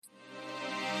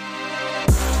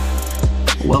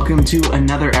Welcome to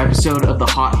another episode of the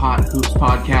Hot Hoops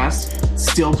podcast,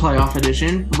 still playoff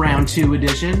edition, round 2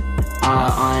 edition.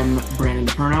 I'm Brandon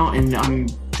DePerno, and I'm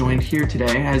joined here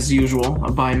today, as usual,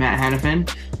 by Matt Hannafin.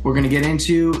 We're going to get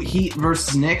into Heat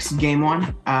versus Knicks, game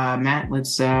 1. Matt,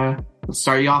 let's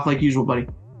start you off like usual, buddy.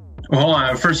 Well, hold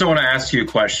on. First, I want to ask you a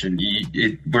question.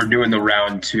 We're doing the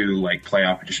round 2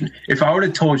 playoff edition. If I would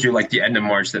have told you the end of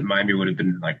March that Miami would have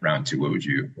been round 2, what would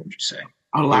you say?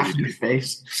 I'll laugh in your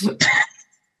face.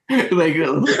 Let's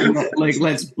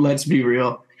be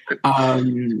real.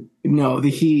 No, the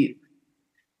Heat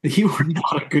were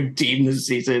not a good team this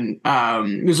season.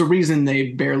 There's a reason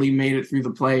they barely made it through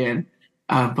the play-in,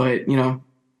 but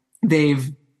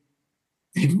they've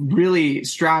really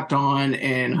strapped on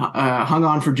and hung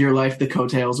on for dear life the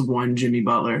coattails of one Jimmy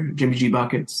Butler, Jimmy G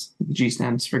Buckets. The G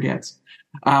stands for gets.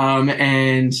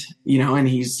 And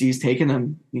he's taken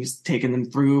them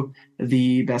through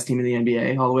the best team in the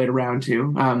NBA all the way to round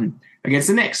 2 against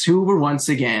the Knicks, who were once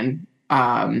again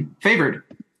favored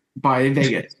by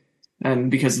Vegas. And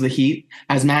because of the Heat,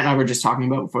 as Matt and I were just talking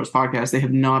about before this podcast, they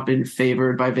have not been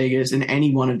favored by Vegas in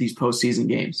any one of these postseason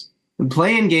games. The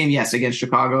play-in game, yes, against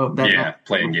Chicago.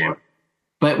 Play-in game.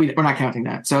 But we're not counting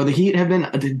that. So the Heat have been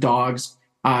the dogs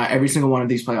every single one of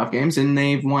these playoff games, and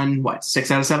they've won,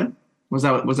 6 out of 7? Was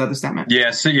that the stat, Matt?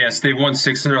 Yes, they've won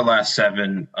 6 of their last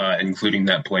 7, including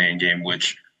that play-in game,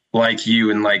 which, like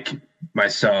you and like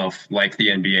myself, like the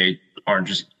NBA,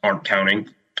 aren't counting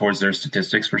towards their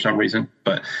statistics for some reason.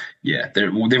 But yeah, they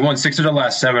won 6 of their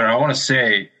last 7. I want to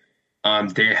say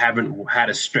they haven't had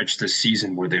a stretch this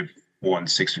season where they've won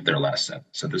 6 of their last 7.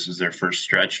 So this is their first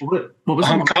stretch. What was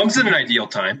comes at an ideal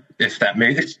time, if that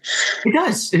made it. It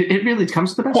does. It really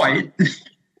comes to the best. Quite.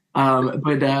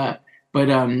 But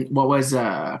what was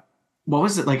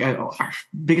it like? Our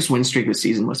biggest win streak this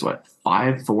season was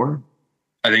 5, 4?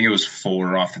 I think it was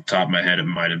 4 off the top of my head. It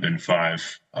might have been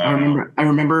 5. I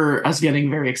remember us getting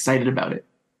very excited about it.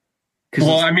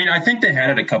 Well, I think they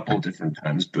had it a couple of different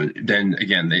times, but then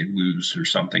again, they lose or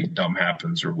something dumb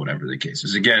happens or whatever the case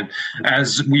is. Again,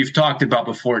 as we've talked about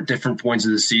before at different points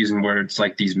of the season where it's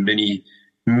like these mini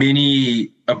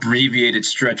abbreviated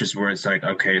stretches where it's like,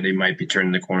 okay, they might be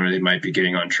turning the corner, they might be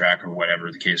getting on track or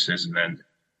whatever the case is. And then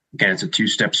again, it's a 2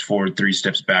 steps forward, 3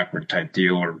 steps backward type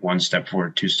deal, or 1 step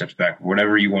forward, 2 steps back,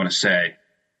 whatever you want to say.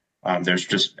 There's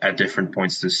just at different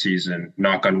points this season,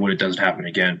 knock on wood, it doesn't happen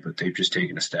again, but they've just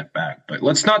taken a step back. But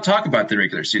let's not talk about the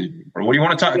regular season. Or what do you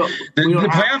want to talk? The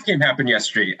playoff game happened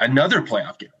yesterday. Another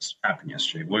playoff game happened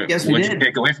yesterday. What did you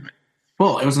take away from it?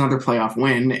 Well, it was another playoff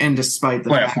win, and despite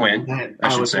the playoff win, that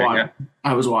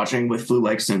I was watching with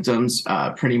flu-like symptoms,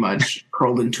 pretty much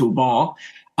curled into a ball.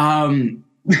 I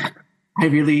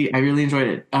really enjoyed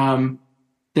it.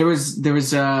 There was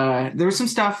some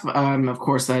stuff, of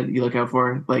course, that you look out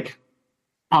for. Like,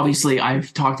 obviously,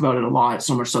 I've talked about it a lot,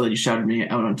 so much so that you shouted me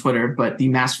out on Twitter. But the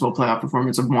masterful playoff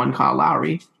performance of one Kyle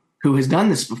Lowry, who has done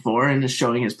this before and is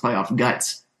showing his playoff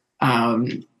guts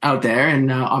out there.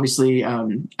 And obviously,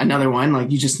 another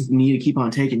one, you just need to keep on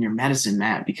taking your medicine,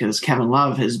 Matt, because Kevin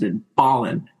Love has been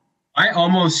balling. I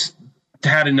almost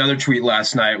had another tweet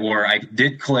last night where I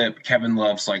did clip Kevin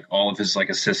Love's all of his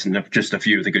assists and just a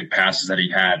few of the good passes that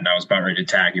he had, and I was about ready to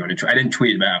tag you. And I didn't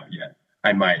tweet it out yet.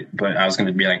 I might, but I was going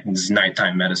to be like, "This is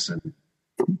nighttime medicine."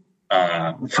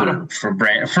 From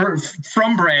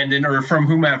Brandon or from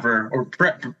whomever or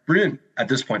at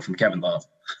this point from Kevin Love.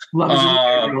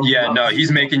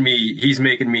 He's making me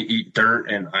eat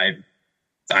dirt, and I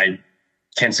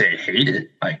can't say I hate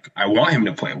it. I want him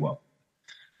to play well.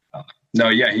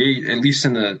 He at least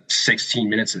in the 16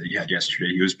 minutes that he had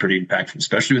yesterday, he was pretty impactful,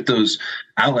 especially with those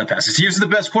outlet passes. He was the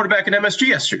best quarterback in MSG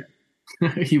yesterday.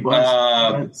 He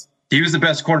was. He was the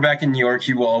best quarterback in New York.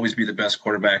 He will always be the best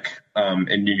quarterback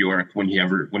in New York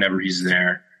whenever he's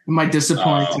there. It might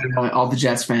disappoint all the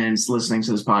Jets fans listening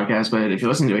to this podcast, but if you're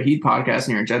listening to a Heat podcast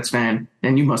and you're a Jets fan,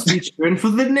 then you must be cheering for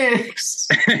the Knicks.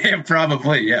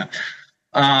 Probably, yeah.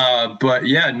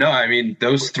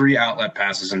 Those 3 outlet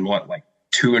passes in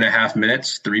 2.5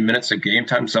 minutes, 3 minutes of game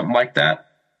time, something like that.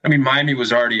 Miami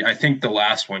was already, I think the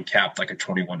last one capped a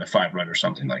 21-5 run or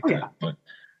something like that. Yeah. But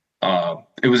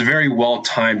it was very well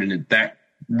timed, and that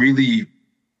really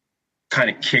kind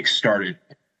of kick-started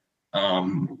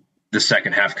the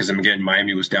second half because, again,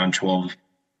 Miami was down 12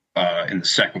 in the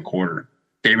second quarter.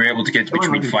 They were able to get to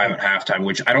between 5 at halftime,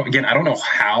 which I don't know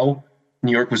how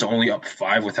New York was only up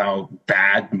 5 with how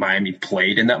bad Miami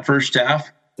played in that first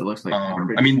half. It looks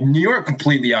like New York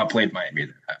completely outplayed Miami.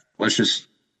 Let's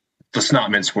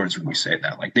not mince words when we say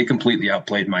that. They completely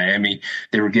outplayed Miami.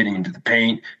 They were getting into the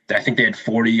paint. I think they had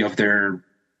 40 of their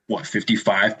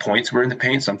 55 points were in the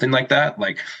paint, something like that.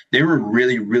 Like they were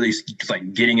really, really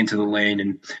like getting into the lane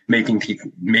and making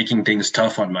things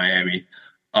tough on Miami.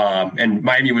 And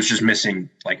Miami was just missing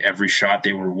like every shot.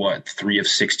 They were 3 of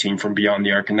 16 from beyond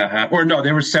the arc in that half. Or no,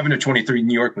 they were 7 of 23.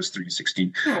 New York was 3 of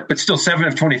 16. But still 7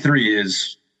 of 23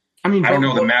 is, I don't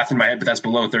know the math in my head, but that's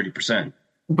below 30%.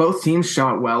 Both teams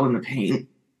shot well in the paint,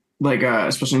 like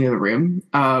especially near the rim.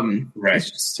 Right.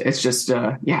 It's just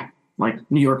yeah, like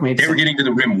New York made. They were getting to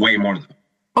the rim way more though.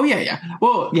 Oh yeah.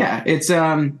 Well, yeah, it's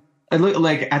it looked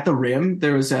like at the rim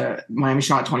there was Miami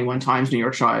shot 21 times, New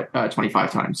York shot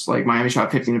 25 times. Like Miami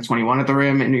shot 15 of 21 at the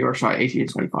rim, and New York shot 18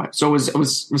 of 25. So it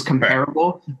was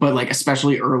comparable, right. But like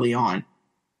especially early on.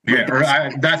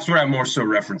 Yeah, that's what I'm more so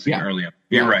referencing early on.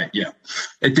 You're right. Yeah,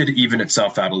 it did even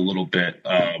itself out a little bit,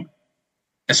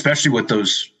 especially with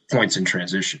those points in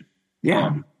transition.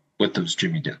 Yeah. With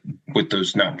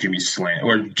those not Jimmy slam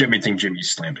or Jimmy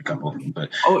slammed a couple of them,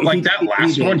 but that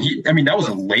last one, that was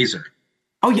a laser.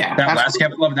 Oh yeah, that last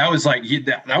Kevin Love, that was like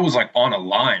that was like on a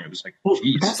line. It was like,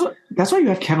 geez. That's why you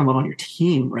have Kevin Love on your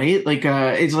team, right? Like,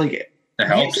 it's like it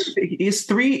helps. He's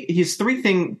three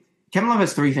things. Kevin Love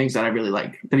has 3 things that I really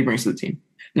like that he brings to the team.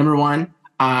 Number 1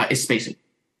 is spacing.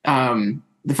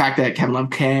 The fact that Kevin Love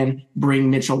can bring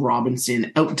Mitchell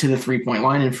Robinson out to the 3-point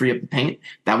line and free up the paint,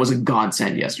 that was a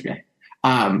godsend yesterday.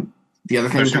 The other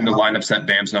thing, especially in the lineups that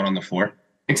Bam's not on the floor.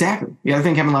 Exactly. The other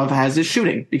thing Kevin Love has is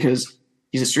shooting, because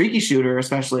he's a streaky shooter,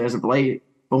 especially as of late.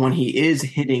 But when he is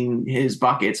hitting his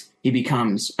buckets, he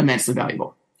becomes immensely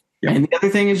valuable. Yep. And the other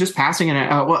thing is just passing. And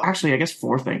actually, I guess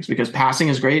 4 things, because passing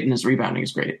is great and his rebounding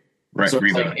is great. Right. So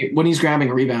like, when he's grabbing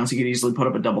rebounds, he could easily put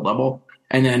up a double-double.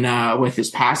 And then with his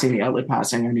passing, the outlet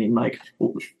passing,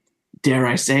 dare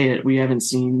I say it, we haven't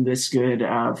seen this good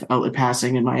of outlet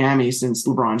passing in Miami since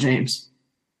LeBron James.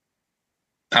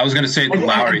 I was going to say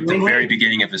Lowry at the very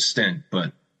beginning of his stint,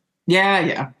 but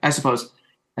yeah, I suppose,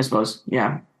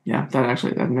 yeah,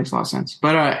 that makes a lot of sense.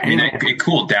 But anyway. It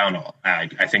cooled down. I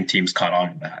think teams caught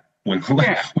on to that when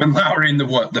Lowry in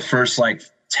the first like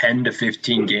 10 to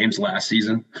 15 games last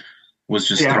season was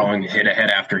just throwing hit ahead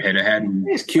after hit ahead. And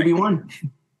it's QB1.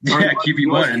 Yeah,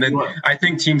 QB1. And then I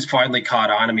think teams finally caught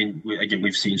on. I mean, again,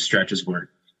 we've seen stretches where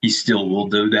he still will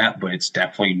do that, but it's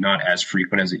definitely not as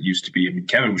frequent as it used to be. I mean,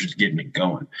 Kevin was just getting it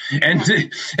going. And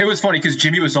it was funny because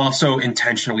Jimmy was also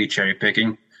intentionally cherry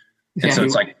picking. And so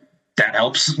it's like, that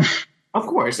helps. Of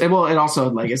course. It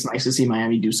also, it's nice to see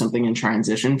Miami do something in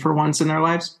transition for once in their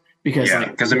lives. Because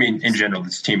in general,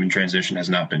 this team in transition has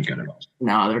not been good at all.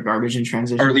 No, they're garbage in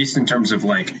transition. Or at least in terms of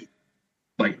like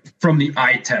from the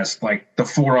eye test, like the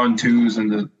 4-on-2s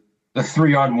and the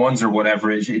 3-on-1s or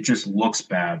whatever, it just looks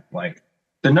bad. Like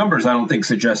the numbers, I don't think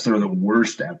suggest they're the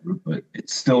worst ever, but it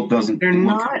still doesn't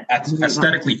look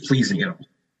aesthetically pleasing at all.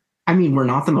 I mean, we're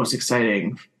not the most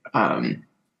exciting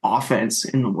offense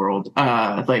in the world.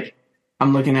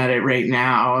 I'm looking at it right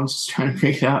now. I'm just trying to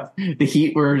pick it up. The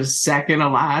Heat were second to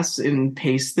last in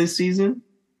pace this season.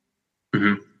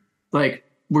 Mm-hmm.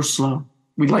 We're slow.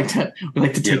 We like to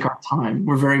take our time.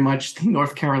 We're very much the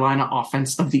North Carolina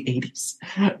offense of the 80s,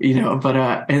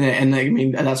 But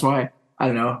that's why, I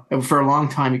don't know. For a long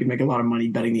time, you could make a lot of money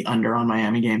betting the under on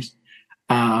Miami games.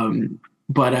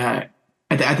 But at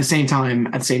the same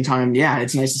time, yeah,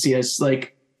 it's nice to see us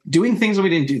doing things that we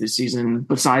didn't do this season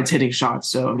besides hitting shots.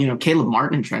 So, Caleb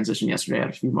Martin in transition yesterday had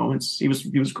a few moments. He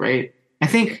was great. I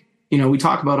think, we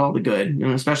talk about all the good,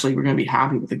 especially we're going to be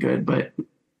happy with the good, but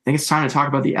I think it's time to talk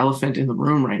about the elephant in the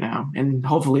room right now. And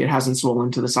hopefully it hasn't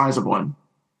swollen to the size of one,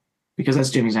 because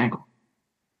that's Jimmy's ankle.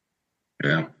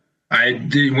 Yeah. I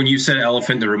did. When you said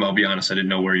elephant in the room, I'll be honest, I didn't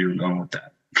know where you were going with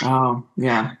that. Oh,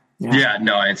 yeah. Yeah,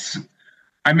 no,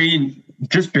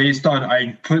 just based on,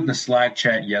 I put in the Slack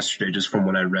chat yesterday, just from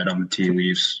what I read on the tea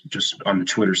leaves, just on the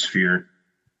Twitter sphere.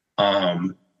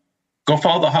 Go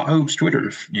follow the Hot Hoops Twitter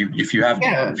if you have.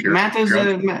 Yeah, Matt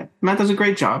does a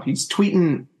great job. He's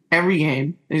tweeting every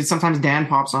game. Sometimes Dan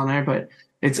pops on there, but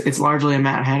it's largely a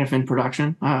Matt Hannafin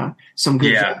production. Some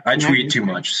good. Yeah, I tweet too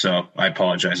much, so I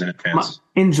apologize in advance.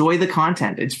 Enjoy the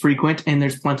content. It's frequent and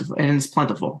it's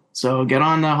plentiful. So get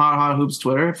on the Hot Hoops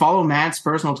Twitter. Follow Matt's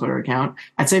personal Twitter account.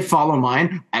 I'd say follow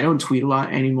mine. I don't tweet a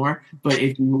lot anymore, but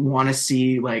if you want to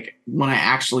see when I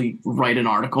actually write an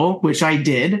article, which I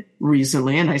did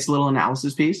recently, a nice little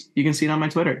analysis piece, you can see it on my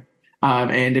Twitter.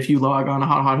 And if you log on to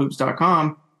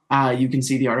hothoops.com, you can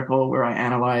see the article where I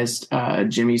analyzed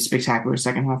Jimmy's spectacular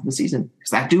second half of the season,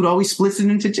 because that dude always splits it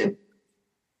into two.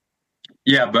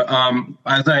 Yeah, but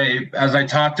as I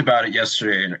talked about it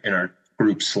yesterday in our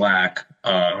group Slack,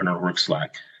 in our work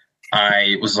Slack,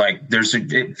 I was like,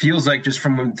 it feels like just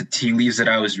from the tea leaves that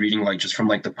I was reading, like just from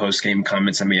like the post game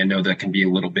comments. I mean, I know that can be a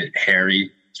little bit hairy,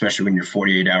 especially when you're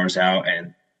 48 hours out.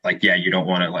 And like, yeah, you don't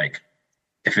want to like,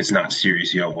 if it's not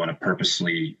serious, you don't want to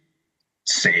purposely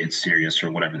say it's serious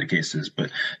or whatever the case is.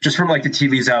 But just from like the tea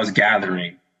leaves I was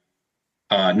gathering,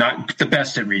 not the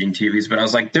best at reading tea leaves, but I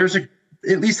was like,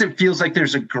 at least it feels like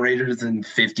there's a greater than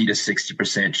 50 to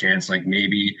 60% chance, like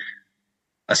maybe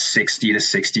a 60 to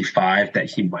 65 that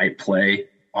he might play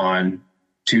on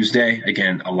Tuesday.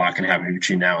 Again, a lot can happen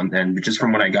between now and then, but just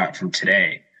from what I got from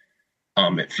today,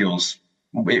 it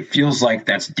feels like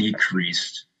that's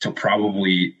decreased to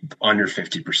probably under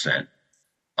 50%.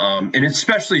 And it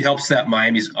especially helps that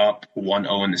Miami's up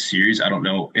 1-0 in the series. I don't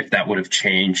know if that would have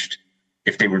changed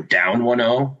if they were down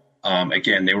 1-0.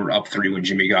 Again, they were up 3 when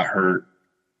Jimmy got hurt.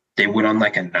 They went on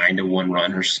like a 9-1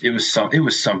 run, or it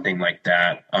was something like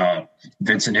that.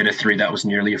 Vincent hit a 3 that was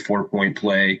nearly a 4-point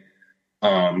play.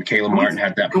 Caleb Martin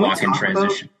had that block in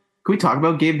transition. Can we talk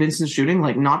about Gabe Vincent's shooting?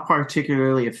 Like, not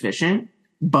particularly efficient,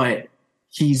 but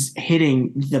he's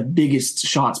hitting the biggest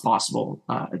shots possible.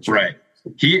 Right.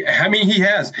 He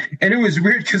has. And it was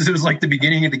weird because it was like the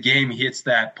beginning of the game. He hits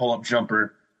that pull-up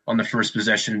jumper on the first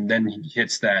possession, and then he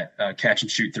hits that catch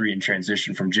and shoot 3 in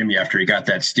transition from Jimmy after he got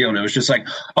that steal. And it was just like,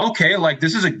 okay, like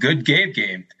this is a good Gabe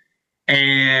game.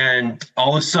 And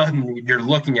all of a sudden you're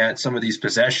looking at some of these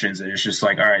possessions and it's just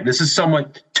like, all right, this is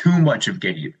somewhat too much of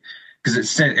Gabe,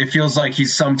 because it feels like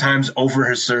he's sometimes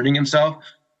over-asserting himself.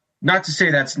 Not to say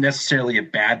that's necessarily a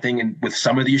bad thing with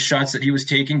some of these shots that he was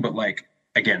taking, but like,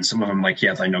 again, some of them, like,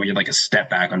 yes, I know he had like a step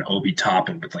back on Obi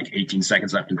Toppin with like 18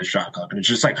 seconds left in the shot clock. And it's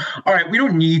just like, all right, we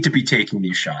don't need to be taking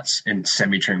these shots in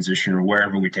semi-transition or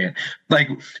wherever we take. Like,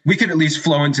 we could at least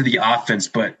flow into the offense,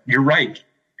 but you're right.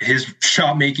 His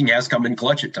shot making has come in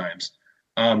clutch at times.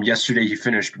 Yesterday he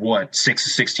finished 6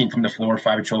 of 16 from the floor,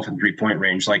 5 of 12 from 3-point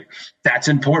range. Like, that's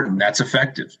important. That's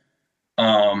effective.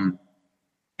 And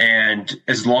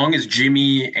as long as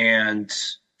Jimmy and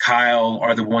Kyle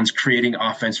are the ones creating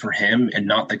offense for him and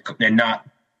not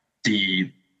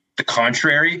the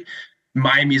contrary,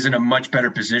 Miami's in a much better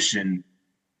position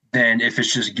than if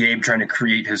it's just Gabe trying to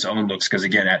create his own looks. Because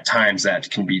again, at times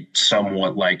that can be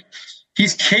somewhat like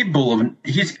he's capable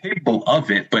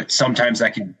of it, but sometimes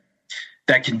that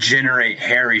can generate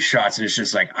hairy shots, and it's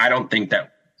just like, I don't think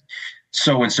that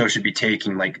so and so should be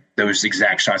taking like those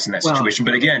exact shots in that situation.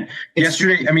 But again,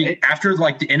 yesterday, I mean, after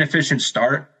like the inefficient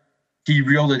start, he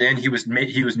reeled it in. He was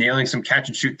nailing some catch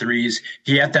and shoot threes.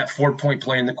 He had that 4-point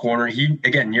play in the corner. He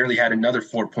again nearly had another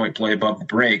 4-point play above the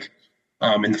break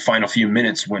in the final few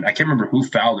minutes when I can't remember who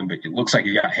fouled him, but it looks like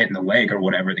he got hit in the leg or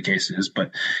whatever the case is.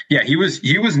 But yeah, he was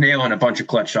nailing a bunch of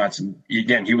clutch shots, and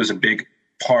again, he was a big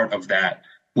part of that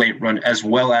late run, as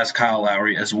well as Kyle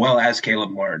Lowry, as well as Caleb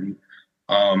Martin.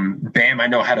 Bam, I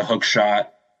know, had a hook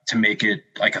shot to make it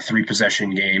like a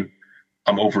 3-possession game.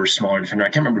 Over a smaller defender. I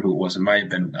can't remember who it was. It might have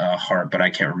been Hart, but I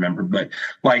can't remember. But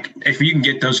like, if you can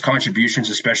get those contributions,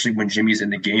 especially when Jimmy's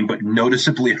in the game, but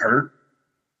noticeably hurt,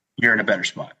 you're in a better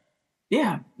spot.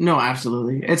 Yeah, no,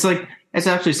 absolutely. It's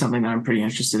actually something that I'm pretty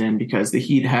interested in, because the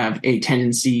Heat have a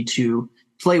tendency to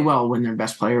play well when their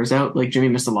best player is out. Like, Jimmy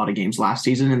missed a lot of games last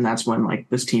season, and that's when like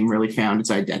this team really found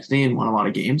its identity and won a lot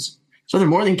of games. So they're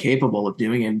more than capable of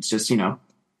doing it. It's just,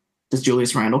 does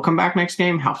Julius Randle come back next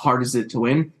game? How hard is it to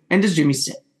win? And does Jimmy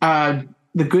sit? The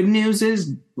good news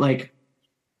is, like,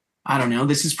 I don't know,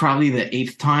 this is probably the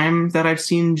 8th time that I've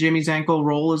seen Jimmy's ankle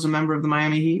roll as a member of the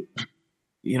Miami Heat.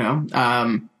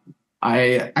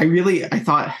 I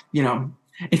thought,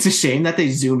 it's a shame that they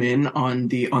zoom in on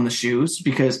the shoes,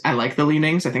 because I like the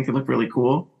leanings. I think they look really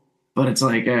cool. But it's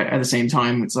like, at the same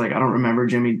time, it's like, I don't remember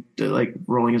Jimmy like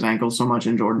rolling his ankle so much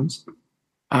in Jordans.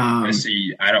 I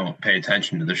see. I don't pay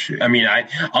attention to the shoe. I mean, I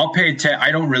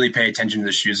don't really pay attention to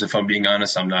the shoes. If I'm being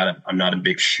honest, I'm not a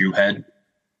big shoe head.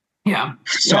 Yeah.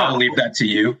 So I'll leave that to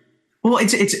you. Well,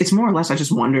 it's more or less, I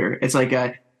just wonder. It's like,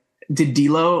 did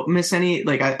D'Lo miss any?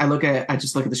 Like, I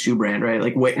just look at the shoe brand, right?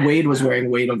 Like, Wade was wearing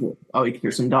you can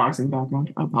hear some dogs in the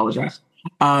background. I apologize.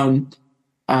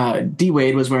 D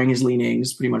Wade was wearing his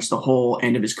leanings pretty much the whole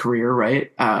end of his career, right?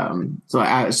 So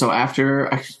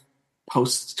after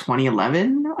post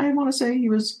 2011, I want to say he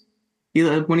was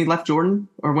either when he left Jordan,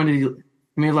 or when did he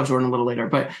may have left Jordan a little later,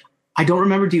 but I don't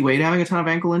remember D Wade having a ton of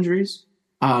ankle injuries.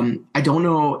 I don't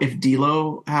know if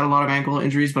D'Lo had a lot of ankle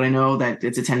injuries, but I know that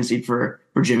it's a tendency for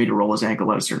Jimmy to roll his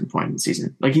ankle at a certain point in the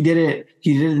season. Like, he did it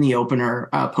in the opener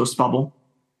post bubble,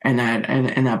 and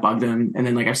that bugged him. And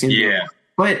then, like, I've seen, yeah.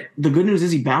 But the good news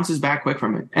is he bounces back quick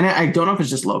from it. And I don't know if it's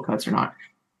just low cuts or not.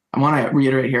 I want to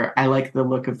reiterate here. I like the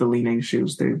look of the Leaning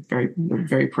shoes. They're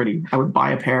very pretty. I would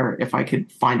buy a pair if I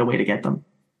could find a way to get them.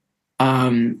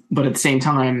 But at the same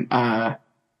time,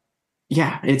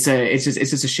 yeah, it's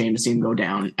just a shame to see him go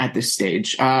down at this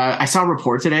stage. I saw a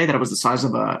report today that it was the size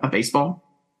of a baseball.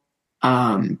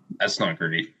 That's not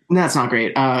great. That's not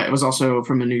great. It was also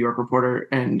from a New York reporter,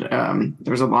 and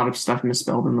there was a lot of stuff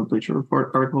misspelled in the Bleacher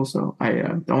Report article. So I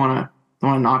don't want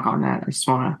to knock on that. I just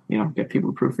want to get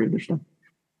people to proofread their stuff.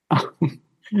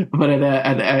 But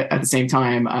at the same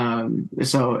time,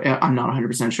 so I'm not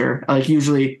 100% sure. Like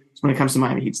usually when it comes to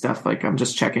Miami Heat stuff, like I'm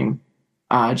just checking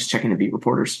the beat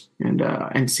reporters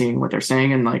and seeing what they're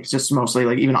saying, and like just mostly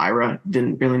like even Ira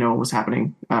didn't really know what was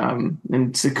happening.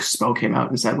 And Spo came out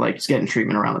and said like he's getting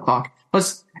treatment around the clock.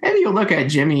 Plus, if you look at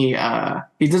Jimmy,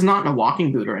 he does not in a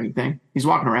walking boot or anything. He's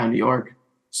walking around New York,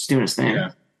 just doing his thing.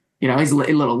 Yeah. He's a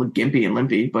little gimpy and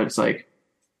limpy, but it's like,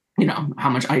 how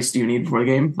much ice do you need before the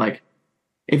game? Like,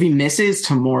 if he misses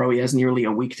tomorrow, he has nearly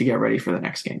a week to get ready for the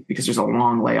next game because there's a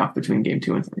long layoff between game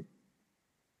 2 and 3.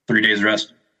 3 days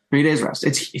rest. 3 days rest.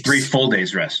 It's 3 full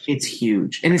days rest. It's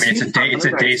huge, and it's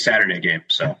a day Saturday game.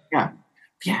 So yeah,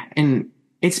 and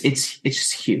it's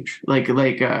just huge. Like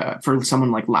for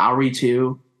someone like Lowry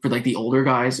too, for like the older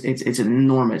guys, it's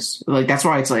enormous. Like that's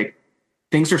why it's like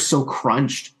things are so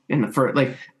crunched in the first.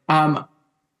 Like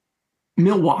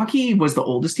Milwaukee was the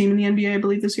oldest team in the NBA, I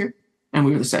believe, this year,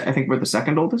 and I think we're the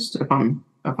second oldest, if I'm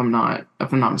not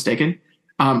mistaken.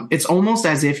 It's almost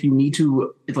as if you need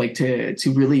to like to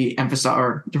really emphasize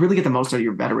or to really get the most out of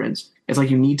your veterans. It's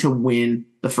like you need to win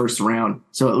the first round,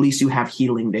 so at least you have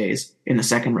healing days in the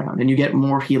second round, and you get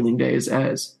more healing days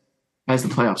as the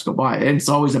playoffs go by. And it's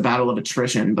always a battle of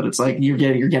attrition, but it's like you're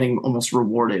getting almost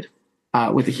rewarded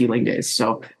with the healing days.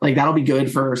 So like that'll be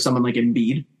good for someone like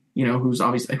Embiid, who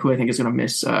I think is going to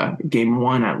miss game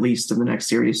 1 at least in the next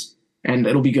series. And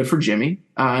it'll be good for Jimmy,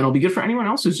 and it'll be good for anyone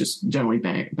else who's just generally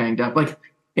banged up. Like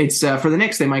it's for the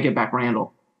Knicks, they might get back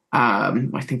Randall.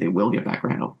 I think they will get back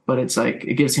Randall, but it's like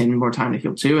it gives him more time to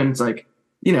heal too. And it's like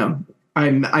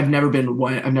I've never been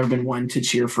one to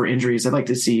cheer for injuries. I'd like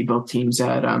to see both teams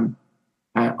at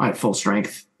full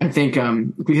strength. I think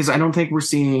because I don't think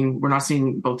we're not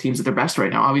seeing both teams at their best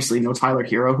right now. Obviously, no Tyler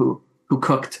Hero who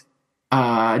cooked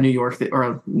New York,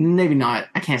 or maybe not.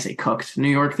 I can't say cooked New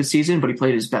York this season, but he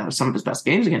played some of his best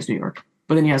games against New York.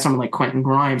 But then you have someone like Quentin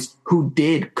Grimes who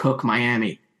did cook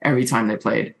Miami every time they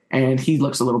played, and he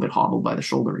looks a little bit hobbled by the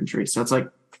shoulder injury. So it's like,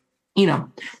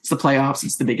 it's the playoffs,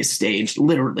 it's the biggest stage,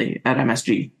 literally at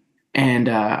MSG, and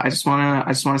I just want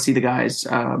to see the guys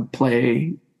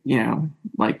play,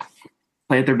 play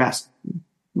at their best,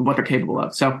 what they're capable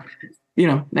of. So.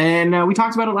 And we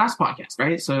talked about it last podcast,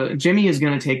 right? So Jimmy is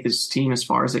going to take this team as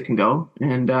far as it can go.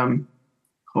 And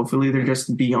hopefully they're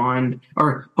just beyond,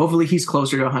 or hopefully he's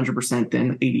closer to 100%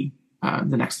 than 80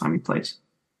 the next time he plays.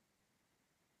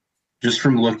 Just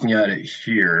from looking at it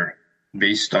here,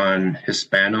 based on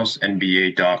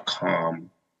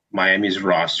HispanosNBA.com, Miami's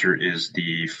roster is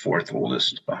the 4th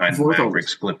oldest behind the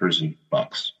Mavericks, Clippers, and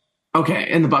Bucks.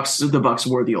 Okay, and the Bucks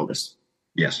were the oldest.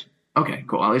 Yes. Okay,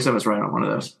 cool. At least I was right on one of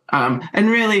those. And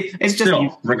really, it's just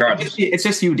regardless, it's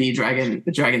just UD dragging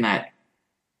that.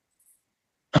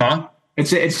 Huh? It's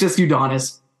just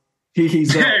Udonis.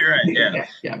 He's right,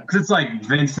 yeah. Because it's like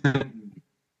Vincent,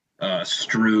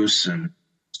 Strus, and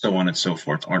so on and so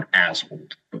forth aren't as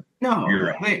old. But no, you're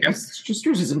right.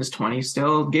 Strus is in his 20s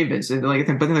still. Gabe is like I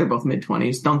think they're both mid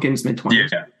 20s. Duncan's mid 20s.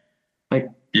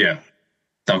 Yeah,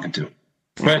 Duncan too.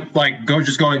 But like going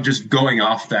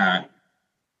off that.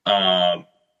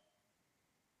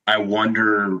 I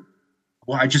wonder.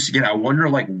 Well, I wonder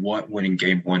like what winning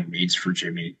game 1 means for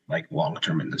Jimmy like long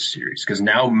term in this series, because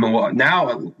now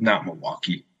not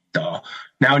Milwaukee, now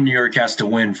New York has to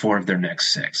win 4 of their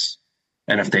next 6,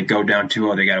 and if they go down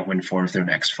 2-0, they got to win 4 of their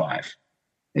next 5.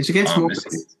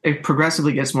 It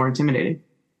progressively gets more intimidating.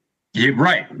 Yeah,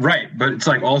 right. But it's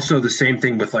like also the same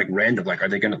thing with like Randall. Like, are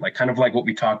they going to like kind of like what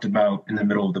we talked about in the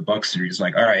middle of the Bucks series?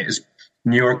 Like, all right, is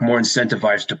New York more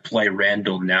incentivized to play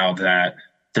Randall now that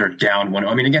they're down 1?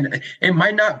 I mean, again, it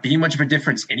might not be much of a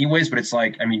difference anyways, but it's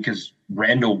like, I mean, because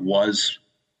Randall was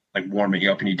like warming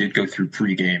up and he did go through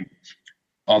pregame.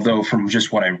 Although from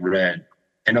just what I read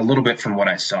and a little bit from what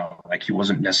I saw, like he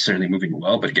wasn't necessarily moving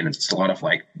well. But again, it's a lot of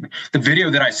like the video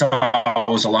that I saw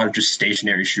was a lot of just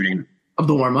stationary shooting of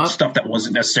the warm up stuff that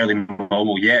wasn't necessarily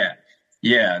mobile. Yeah.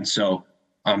 And so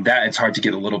that it's hard to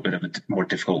get a little bit of a more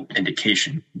difficult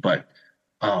indication, but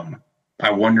I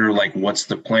wonder like what's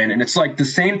the plan. And it's like the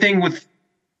same thing with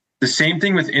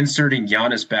inserting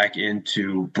Giannis back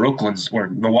into Brooklyn's or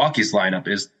Milwaukee's lineup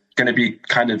is going to be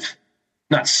kind of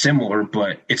not similar,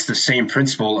 but it's the same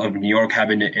principle of New York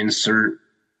having to insert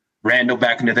Randall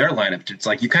back into their lineup. It's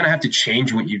like you kind of have to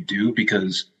change what you do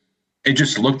because it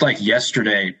just looked like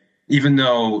yesterday, even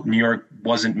though New York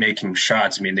wasn't making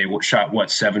shots. I mean, they shot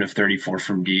what, 7 of 34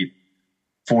 from deep,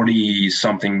 40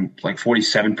 something, like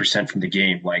 47% from the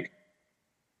game. Like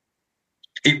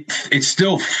it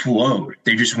still flowed.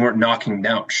 They just weren't knocking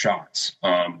down shots.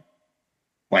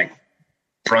 Like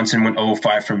Brunson went 0 of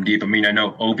 5 from deep. I mean, I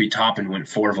know Obi Toppin went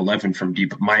 4 of 11 from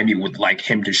deep, but Miami would like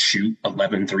him to shoot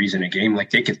 11 threes in a game. Like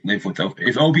they could live with Obi.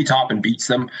 If Obi Toppin beats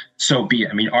them, so be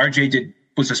it. I mean, RJ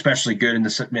was especially good in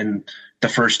the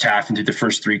first half and through the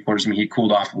first 3 quarters. I mean, he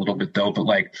cooled off a little bit though, but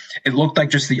like it looked like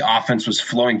just the offense was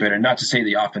flowing better. Not to say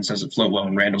the offense doesn't flow well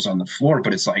when Randall's on the floor,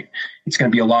 but it's like it's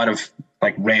going to be a lot of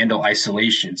like Randall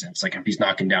isolations. And it's like if he's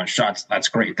knocking down shots, that's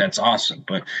great, that's awesome.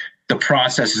 But the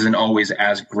process isn't always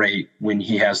as great when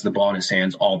he has the ball in his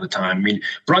hands all the time. I mean,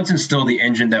 Brunson's still the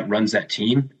engine that runs that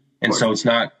team. And so it's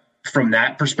not, from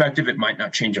that perspective, it might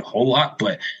not change a whole lot,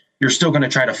 but you're still going to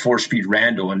try to force feed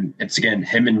Randall. And it's, again,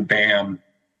 him and Bam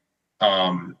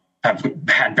have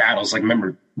had battles. Like,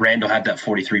 remember, Randall had that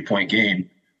 43-point game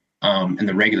in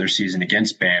the regular season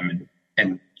against Bam.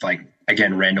 And like,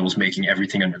 again, Randall was making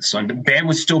everything under the sun. But Bam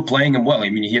was still playing him well. I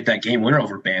mean, he hit that game winner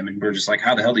over Bam, and we're just like,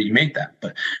 how the hell did you make that?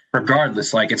 But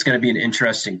regardless, like, it's going to be an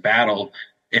interesting battle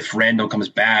if Randall comes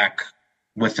back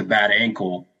with a bad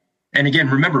ankle. And again,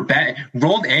 remember,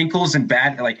 rolled ankles and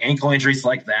bad like ankle injuries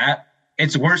like that,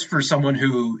 it's worse for someone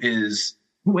who is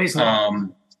in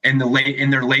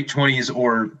their late 20s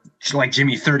or like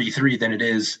Jimmy 33 than it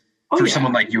is for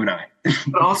someone like you and I.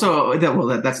 But also,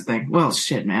 that's the thing. Well,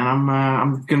 shit, man,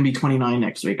 I'm gonna be 29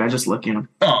 next week. I just look, you know.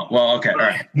 Oh, well, okay, all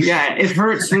right. Yeah, it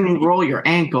hurts when you roll your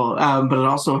ankle, but it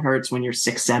also hurts when you're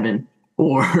 6'7"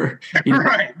 or you know,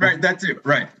 right, that too,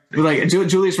 right. But like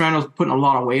Julius Randle's putting a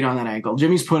lot of weight on that ankle.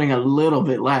 Jimmy's putting a little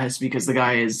bit less because the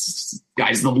guy's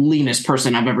the leanest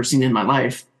person I've ever seen in my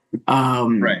life.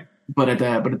 Right. But at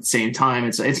the same time,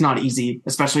 it's not easy,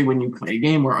 especially when you play a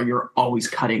game where you're always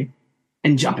cutting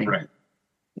and jumping. Right.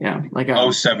 Yeah, like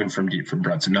 07 from deep from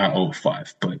Brunson, not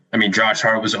 05. But I mean, Josh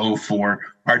Hart was 04.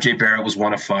 RJ Barrett was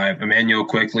 1 of 5. Emmanuel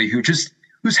Quickly, who's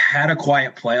had a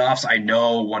quiet playoffs. I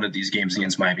know one of these games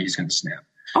against Miami he's going to snap.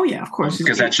 Oh yeah, of course,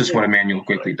 because that's just what Emmanuel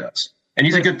Quickly does, and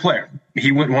he's a good player.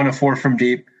 He went 1 of 4 from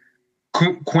deep.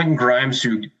 Quentin Grimes,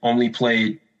 who only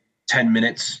played 10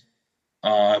 minutes.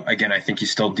 Again, I think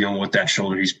he's still dealing with that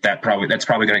shoulder. That's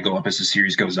probably going to go up as the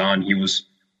series goes on. He was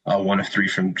 1 of 3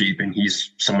 from deep, and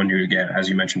he's someone who, again, as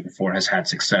you mentioned before, has had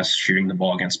success shooting the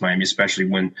ball against Miami, especially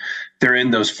when they're in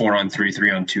those 4-on-3,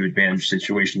 3-on-2 advantage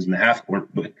situations in the half court.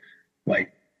 But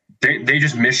like they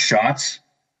just miss shots.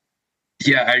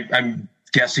 Yeah, I'm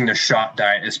guessing the shot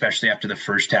diet, especially after the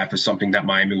first half, is something that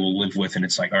Miami will live with. And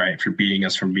it's like, all right, if you're beating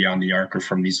us from beyond the arc or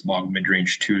from these long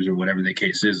mid-range twos or whatever the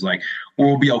case is, like,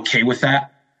 we'll be okay with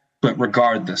that. But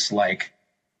regardless, like,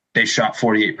 they shot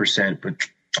 48%, but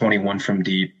 21 from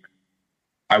deep.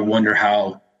 I wonder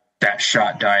how that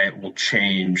shot diet will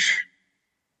change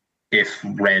if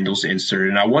Randall's inserted.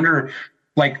 And I wonder,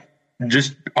 like,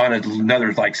 just on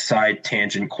another, like, side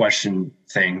tangent question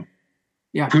thing,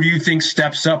 yeah, who do you think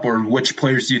steps up, or which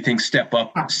players do you think step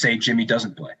up, say Jimmy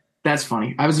doesn't play? That's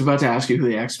funny. I was about to ask you who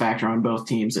the X factor on both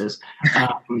teams is.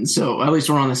 So at least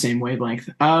we're on the same wavelength.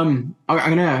 I'm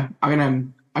gonna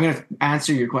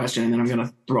answer your question, and then I'm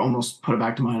gonna almost put it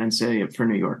back to mine and say it for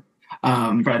New York.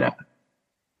 I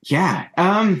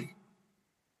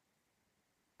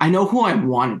know who I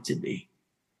want it to be.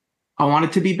 I want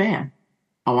it to be Bam.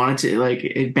 I want it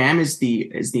to Bam is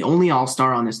the only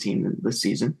All-Star on this team this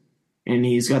season. And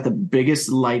he's got the biggest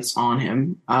lights on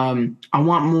him. I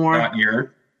want more. Not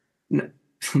your. No,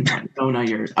 not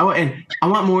yours. And I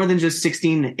want more than just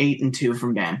 16, 8, and 2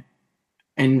 from Bam.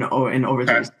 And over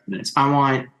 30 minutes. I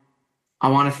want a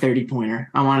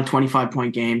 30-pointer. I want a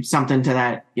 25-point game. Something to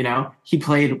that, you know. He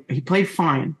played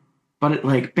fine.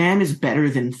 But Bam is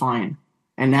better than fine.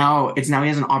 And now he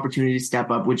has an opportunity to step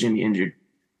up with Jimmy injured.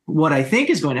 What I think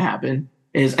is going to happen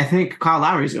is I think Kyle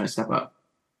Lowry is going to step up.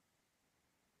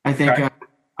 I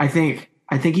think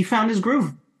he found his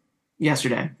groove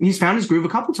yesterday. He's found his groove a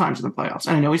couple times in the playoffs.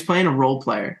 And I know he's playing a role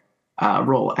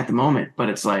at the moment, but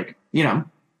it's like, you know,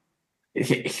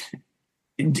 is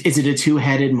it a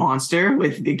two-headed monster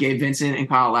with Gabe Vincent and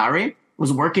Kyle Lowry? It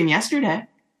was working yesterday.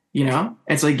 You know,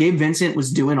 it's like Gabe Vincent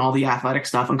was doing all the athletic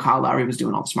stuff and Kyle Lowry was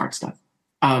doing all the smart stuff.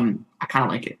 I kind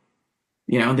of like it.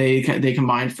 You know, they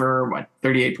combined for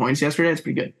 38 points yesterday. It's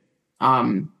pretty good.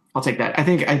 I'll take that. I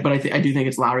do think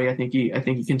it's Lowry. I think he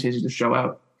continues to show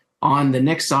out. On the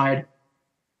Knicks side,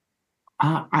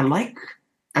 I like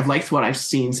I've liked what I've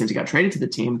seen since he got traded to the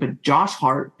team, but Josh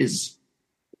Hart is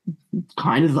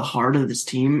kind of the heart of this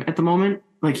team at the moment.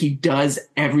 Like he does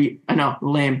I know,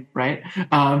 lame, right?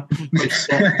 But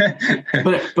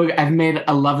I've made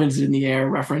a love is in the air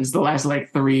reference the last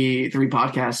like three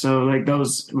podcasts. So like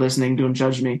those listening, don't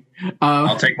judge me.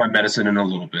 I'll take my medicine in a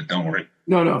little bit. Don't worry.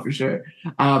 No, for sure.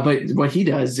 But what he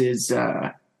does is,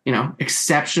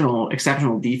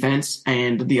 exceptional defense.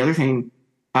 And the other thing,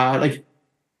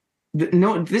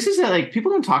 no, this is like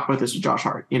people don't talk about this with Josh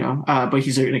Hart, but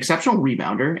he's an exceptional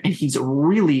rebounder and he's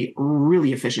really,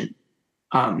 really efficient.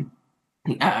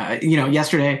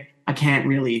 Yesterday I can't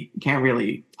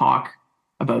really talk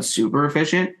about super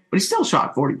efficient, but he still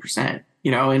shot 40%,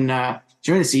 and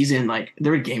during the season, like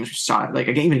there were games where shot like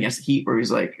a game against the Heat where he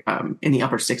was like in the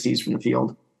upper 60s from the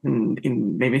field. And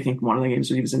in maybe I think one of the games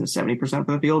where he was in the 70% from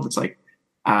the field. It's like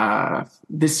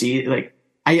this season, like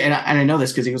I know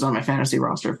this because he was on my fantasy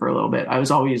roster for a little bit. I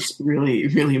was always really,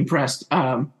 really impressed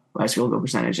by his field goal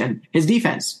percentage and his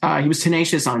defense. He was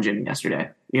tenacious on Jimmy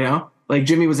yesterday. Like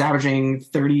Jimmy was averaging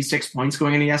 36 points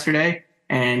going into yesterday,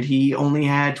 and he only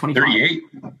had 25. 38.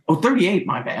 Oh, 38.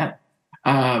 My bad.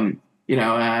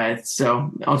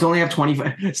 So it's only have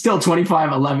 25, still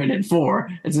 25, 11, and 4.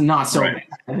 It's not so right.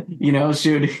 bad,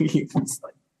 shooting.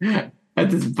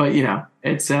 But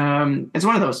it's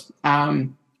one of those.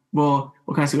 We'll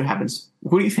kind of see what happens.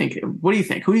 Who do you think? Who do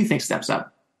you think steps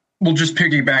up? Well, just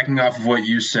piggybacking off of what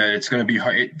you said, it's going to be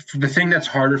hard. The thing that's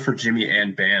harder for Jimmy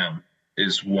and Bam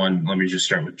is one. Let me just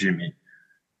start with Jimmy.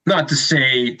 Not to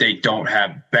say they don't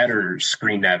have better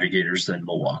screen navigators than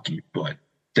Milwaukee, but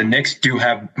the Knicks do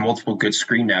have multiple good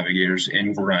screen navigators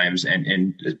in Grimes and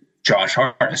in Josh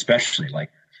Hart, especially.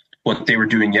 Like what they were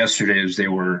doing yesterday is they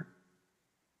were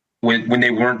when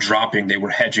they weren't dropping, they were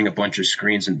hedging a bunch of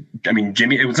screens. And I mean,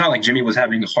 Jimmy, it was not like Jimmy was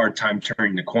having a hard time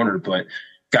turning the corner, but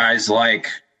guys like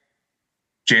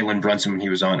Jalen Brunson when he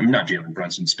was on, I mean, not Jalen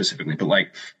Brunson specifically, but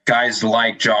like guys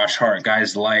like Josh Hart,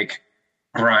 guys like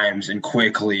Grimes and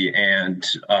Quickly and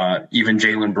even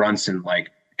Jalen Brunson,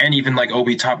 and even like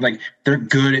Obi Top, like they're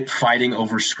good at fighting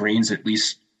over screens. At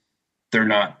least they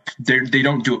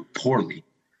don't do it poorly.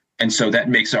 And so that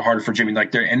makes it harder for Jimmy.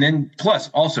 And then plus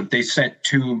also they sent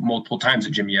two multiple times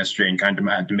at Jimmy yesterday and kind of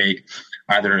had to make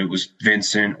either it was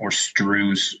Vincent or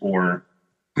Strus or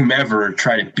whomever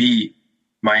try to beat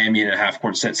Miami in a half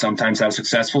court set. Sometimes that was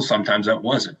successful, sometimes that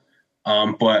wasn't.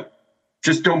 But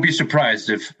just don't be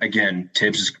surprised if, again,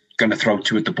 Tibbs is going to throw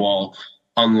two at the ball,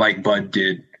 unlike Bud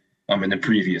did in the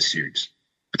previous series.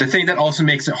 But the thing that also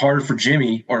makes it harder for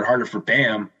Jimmy or harder for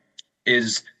Bam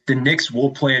is the Knicks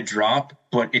will play a drop,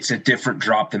 but it's a different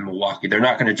drop than Milwaukee. They're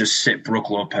not going to just sit Brook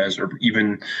Lopez or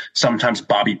even sometimes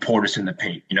Bobby Portis in the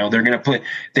paint. They're going to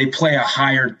play a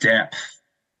higher depth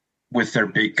with their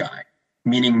big guy,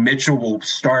 meaning Mitchell will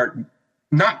start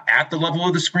not at the level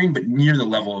of the screen, but near the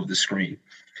level of the screen.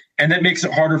 And that makes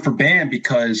it harder for Bam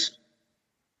because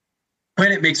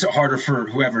when it makes it harder for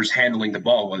whoever's handling the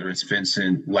ball, whether it's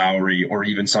Vincent, Lowry, or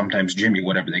even sometimes Jimmy,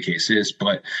 whatever the case is.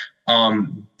 But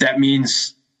that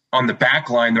means on the back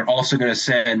line, they're also going to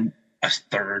send a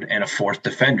third and a fourth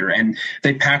defender, and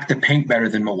they pack the paint better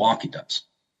than Milwaukee does.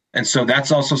 And so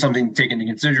that's also something to take into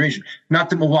consideration. Not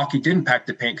that Milwaukee didn't pack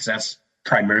the paint, because that's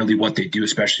primarily what they do,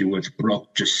 especially with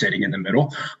Brook just sitting in the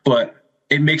middle. But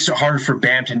it makes it harder for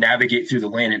Bam to navigate through the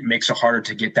lane. It makes it harder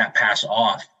to get that pass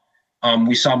off.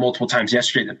 We saw multiple times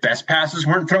yesterday the best passes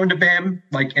weren't thrown to Bam,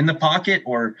 like in the pocket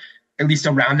or at least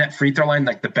around that free throw line.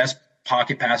 Like the best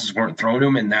pocket passes weren't thrown to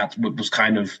him, and that's what was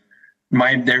kind of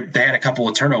they had a couple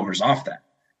of turnovers off that.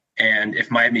 And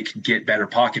if Miami can get better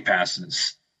pocket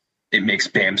passes, it makes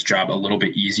Bam's job a little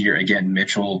bit easier. Again,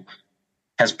 Mitchell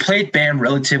has played Bam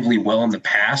relatively well in the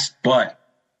past, but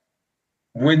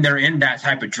when they're in that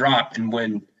type of drop and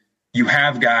when you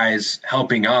have guys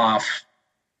helping off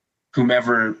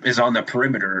whomever is on the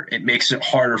perimeter, it makes it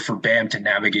harder for Bam to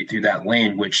navigate through that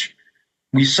lane, which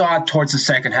we saw towards the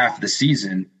second half of the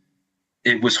season.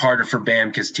 It was harder for Bam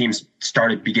because teams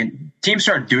started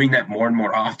doing that more and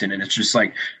more often. And it's just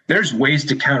like, there's ways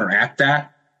to counteract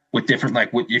that with different,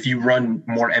 if you run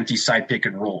more empty side pick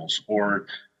and rolls, or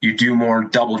you do more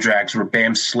double drags where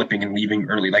Bam's slipping and leaving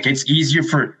early. Like it's easier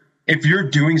if you're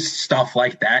doing stuff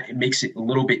like that, it makes it a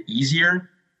little bit easier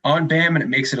on Bam, and it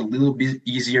makes it a little bit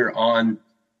easier on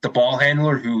the ball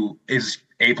handler who is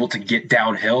able to get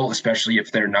downhill, especially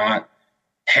if they're not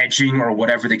hedging or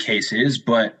whatever the case is.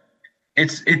 But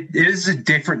it is a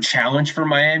different challenge for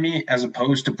Miami as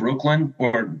opposed to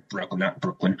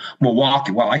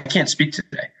Milwaukee. Wow, I can't speak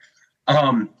today.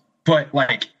 But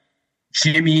like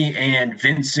Jimmy and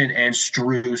Vincent and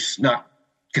Strus, not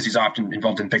because he's often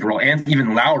involved in pick and roll, and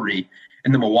even Lowry,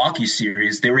 in the Milwaukee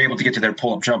series, they were able to get to their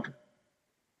pull-up jumper.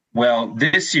 Well,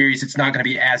 this series, it's not going to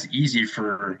be as easy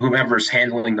for whomever's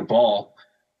handling the ball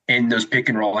in those pick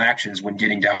and roll actions when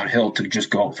getting downhill to just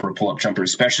go up for a pull-up jumper,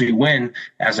 especially when,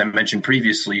 as I mentioned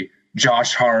previously,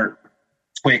 Josh Hart,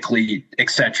 Quickly,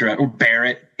 etc., or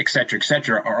Barrett,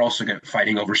 etc., are also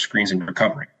fighting over screens and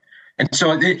recovering. And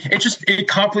so it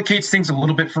complicates things a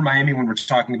little bit for Miami when we're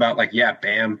talking about, like, yeah,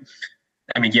 Bam.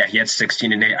 I mean, yeah, he had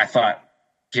 16 and 8. I thought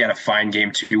he had a fine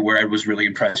game too. Where I was really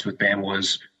impressed with Bam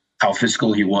was how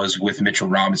physical he was with Mitchell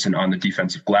Robinson on the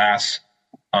defensive glass.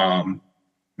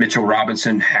 Mitchell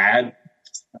Robinson had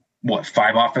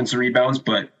 5 offensive rebounds,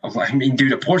 but I mean,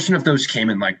 dude, a portion of those came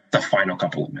in like the final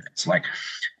couple of minutes. Like,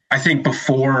 I think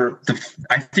before the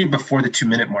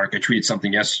 2-minute mark, I tweeted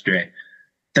something yesterday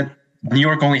that New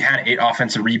York only had 8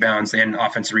 offensive rebounds. They had an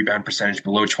offensive rebound percentage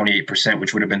below 28%,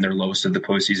 which would have been their lowest of the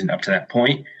postseason up to that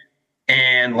point.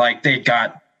 And like, they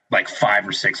got like 5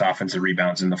 or 6 offensive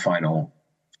rebounds in the final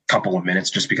couple of minutes,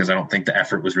 just because I don't think the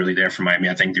effort was really there for Miami.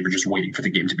 I think they were just waiting for the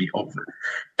game to be over.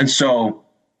 And so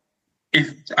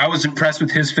if I was impressed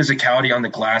with his physicality on the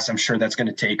glass, I'm sure that's going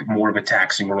to take more of a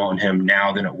taxing role on him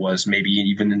now than it was maybe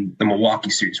even in the Milwaukee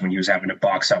series when he was having to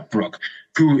box out Brook,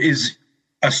 who is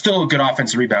still a good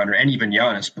offensive rebounder, and even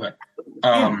Giannis. But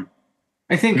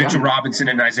I think Mitchell Robinson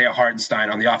and Isaiah Hartenstein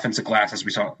on the offensive glass, as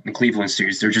we saw in the Cleveland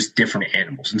series, they're just different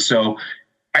animals. And so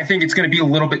I think it's going to be a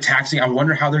little bit taxing. I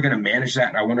wonder how they're going to manage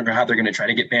that. I wonder how they're going to try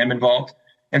to get Bam involved.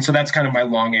 And so that's kind of my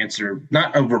long answer,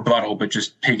 not a rebuttal, but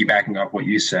just piggybacking off what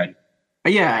you said.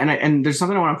 Yeah, and there's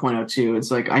something I want to point out too. It's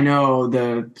like, I know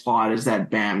the plot is that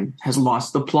Bam has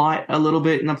lost the plot a little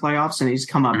bit in the playoffs, and he's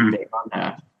come up big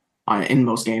on in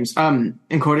most games.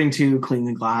 According to Clean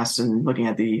the Glass and looking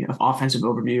at the offensive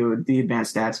overview, the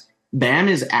advanced stats, Bam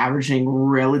is averaging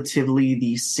relatively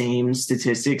the same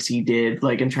statistics he did,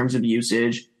 like in terms of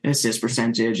usage, and assist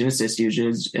percentage, and assist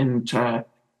usage, and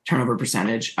turnover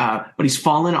percentage. But he's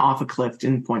fallen off a cliff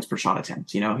in points per shot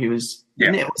attempt. You know, it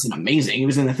wasn't amazing. He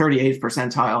was in the 38th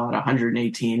percentile at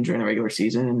 118 during the regular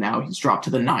season, and now he's dropped to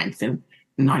the 9th in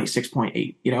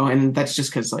 96.8. You know, and that's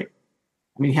just because, like,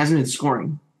 I mean, he hasn't been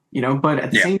scoring. You know, but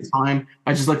at the same time,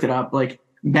 I just looked it up. Like,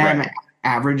 Bam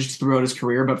averaged throughout his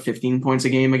career about 15 points a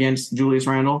game against Julius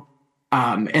Randle.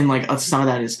 And like some of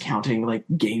that is counting like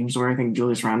games where I think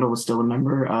Julius Randle was still a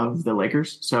member of the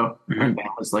Lakers. So and Bam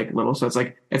was like little. So it's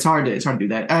like, it's hard to do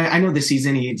that. I know this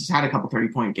season he's had a couple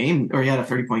 30-point game, or he had a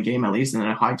 30-point game at least, and then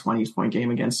a high 20s point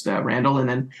game against Randle, and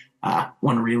then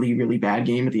one really, really bad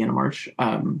game at the end of March.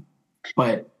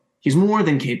 But he's more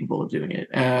than capable of doing it.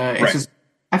 It's just,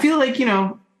 I feel like, you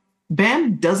know,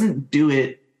 Bam doesn't do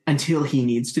it until he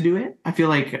needs to do it. I feel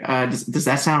like, does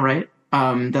that sound right?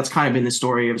 That's kind of been the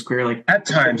story of his career. Like, at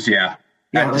times,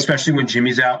 especially when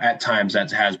Jimmy's out. At times,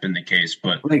 that has been the case.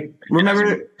 But like,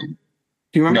 remember? Do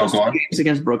you remember those games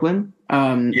against Brooklyn?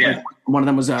 Like one of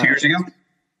them was 2 years ago.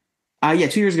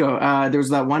 2 years ago. There was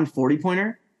that one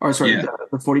 40-pointer, or sorry,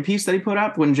 the 40 piece that he put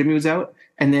up when Jimmy was out,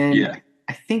 and then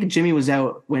I think Jimmy was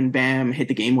out when Bam hit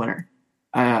the game winner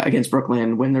against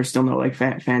Brooklyn when there's still no like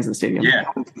fans in the stadium. Yeah,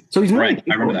 so he's more than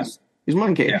capable. I remember that. He's more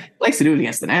than capable. He likes to do it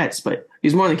against the Nets, but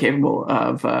he's more than capable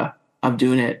of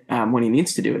doing it when he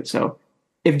needs to do it. So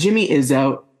if Jimmy is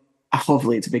out,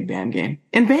 hopefully it's a big Bam game.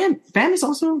 And Bam is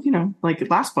also, you know, like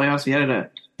last playoffs, he had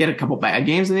a couple bad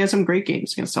games and he had some great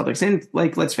games against Celtics. And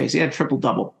like, let's face it, he had a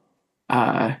triple-double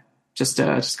just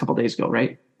a couple days ago,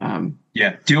 right?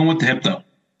 Dealing with the hip though.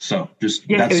 So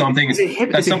that's something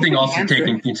also to take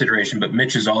into consideration. But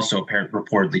Mitch is also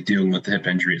reportedly dealing with the hip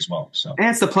injury as well. So, and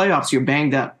it's the playoffs. You're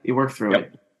banged up. You work through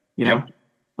it. You know,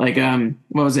 like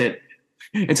what was it?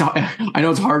 I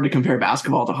know it's hard to compare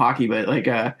basketball to hockey, but like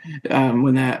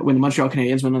when the Montreal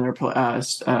Canadiens went on their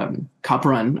cup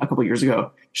run a couple years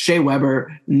ago, Shea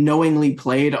Weber knowingly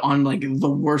played on like the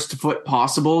worst foot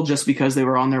possible just because they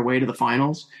were on their way to the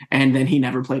finals, and then he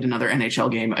never played another NHL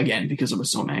game again because it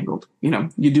was so mangled. You know,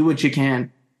 you do what you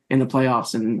can in the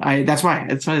playoffs, and that's why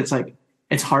it's like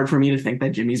it's hard for me to think that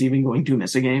Jimmy's even going to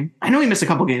miss a game. I know he missed a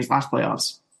couple games last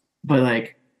playoffs, but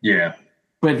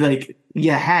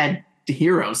you had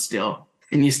heroes still,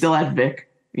 and you still had Vic,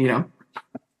 you know.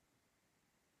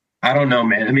 I don't know,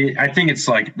 man. I mean, I think it's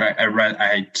like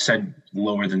I said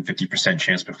lower than 50%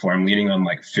 chance before. I'm leaning on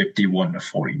like 51 to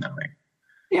 49.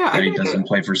 Yeah, that he doesn't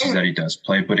play versus that he does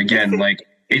play. But again, like,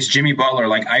 it's Jimmy Butler.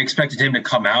 Like, I expected him to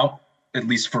come out at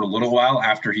least for a little while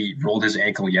after he rolled his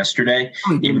ankle yesterday,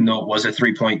 even though it was a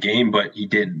 3-point game, but he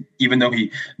didn't. Even though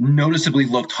he noticeably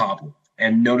looked hobbled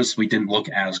and noticeably didn't look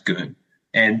as good.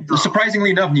 And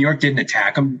surprisingly enough, New York didn't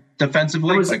attack him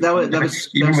defensively.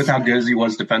 Even with how good as he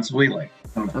was defensively, like I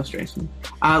don't know. That was strange.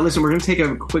 Listen, we're going to take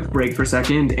a quick break for a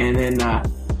second, and then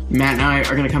Matt and I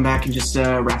are going to come back and just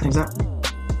wrap things up.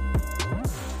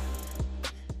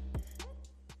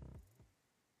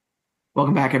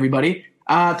 Welcome back, everybody.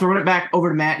 Throwing it back over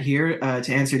to Matt here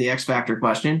to answer the X Factor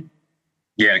question.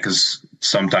 Yeah, because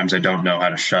sometimes I don't know how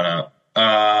to shut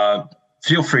up.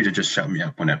 Feel free to just shut me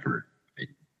up whenever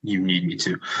you need me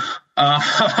to.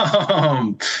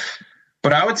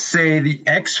 But I would say the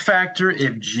X factor,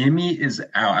 if Jimmy is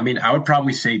out, I mean, I would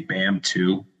probably say Bam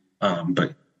too,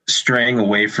 but straying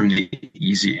away from the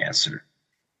easy answer,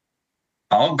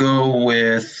 I'll go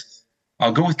with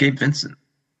Gabe Vincent.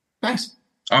 Nice.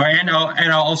 All right,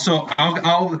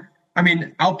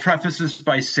 I'll preface this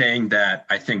by saying that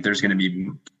I think there's going to be,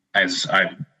 as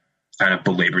I've kind of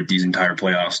belabored these entire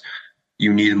playoffs,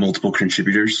 you need multiple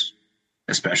contributors,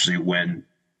 especially when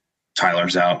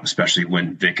Tyler's out, especially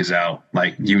when Vic is out.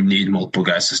 Like, you need multiple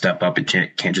guys to step up. It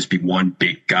can't just be one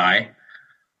big guy.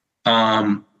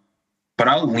 But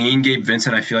I'll lean Gabe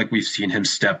Vincent. I feel like we've seen him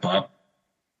step up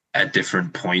at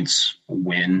different points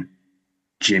when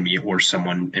Jimmy or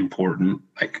someone important,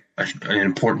 like an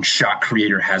important shot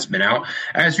creator, has been out,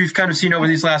 as we've kind of seen over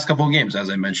these last couple of games. As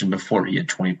I mentioned before, he had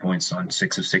 20 points on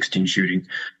 6 of 16 shooting,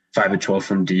 5 of 12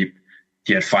 from deep.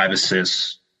 He had 5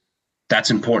 assists.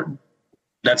 That's important.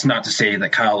 That's not to say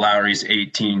that Kyle Lowry's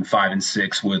 18, 5, and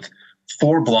 6 with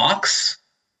 4 blocks,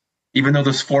 even though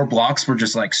those 4 blocks were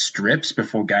just like strips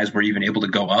before guys were even able to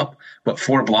go up. But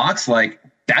 4 blocks, like,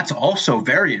 that's also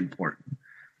very important.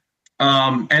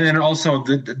 And then also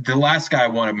the last guy I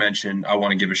want to mention, I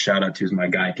want to give a shout out to, is my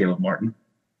guy, Caleb Martin.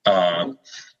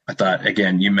 I thought,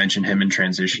 again, you mentioned him in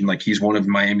transition. Like, he's one of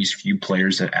Miami's few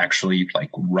players that actually like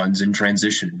runs in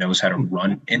transition, knows how to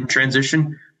run in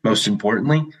transition, most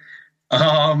importantly.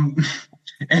 And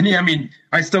yeah, I mean,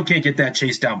 I still can't get that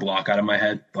chase down block out of my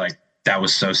head. Like, that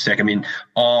was so sick. I mean,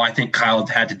 all I think Kyle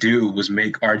had to do was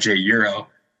make RJ Euro.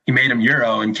 He made him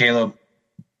Euro, and Caleb,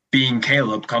 being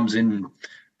Caleb, comes in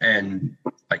and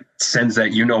like sends that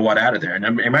what out of there.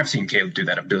 And I've seen Caleb do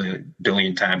that a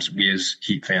billion times. We as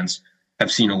Heat fans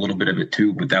have seen a little bit of it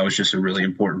too, but that was just a really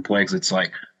important play, because it's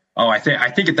like, oh, I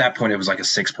think at that point it was like a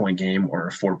 6-point game or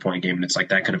a 4-point game, and it's like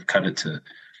that could have cut it to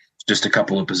just a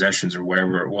couple of possessions or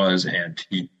whatever it was, and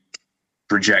he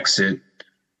projects it.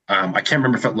 I can't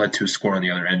remember if it led to a score on the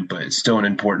other end, but it's still an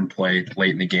important play late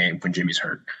in the game when Jimmy's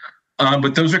hurt.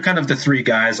 But those are kind of the 3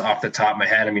 guys off the top of my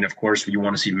head. I mean, of course, you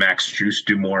want to see Max Strus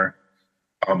do more.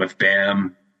 If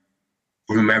Bam,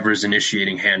 whomever is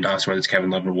initiating handoffs, whether it's Kevin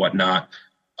Love or whatnot,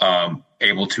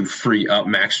 able to free up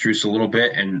Max Strus a little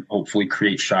bit and hopefully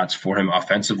create shots for him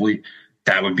offensively,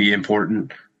 that would be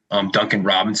important. Duncan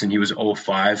Robinson, he was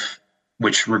 0-5,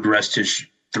 which regressed his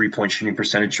 3-point shooting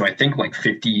percentage. So I think like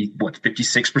 56%,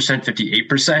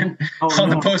 58% on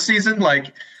the postseason.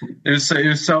 Like, it was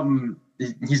something.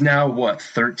 He's now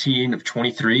 13 of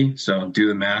 23. So do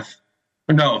the math.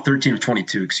 No, 13 of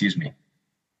 22. Excuse me.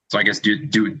 So I guess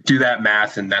do that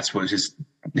math, and that's what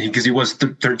because he was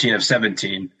 13 of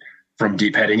 17 from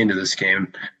deep heading into this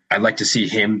game. I'd like to see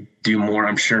him do more.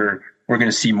 I'm sure we're going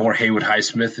to see more Haywood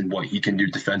Highsmith and what he can do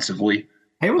defensively.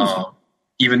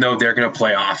 Even though they're going to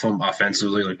play off him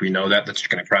offensively, like we know that's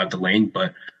going to crowd the lane.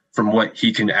 But from what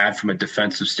he can add from a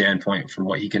defensive standpoint, from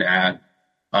what he can add,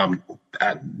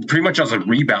 pretty much as a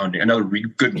rebounding, another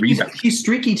good rebound. He's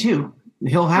streaky too.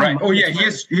 He'll have right. Oh yeah, he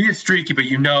is streaky, but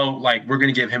like, we're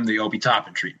going to give him the Obi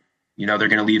Toppin treatment. They're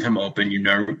going to leave him open.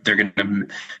 They're going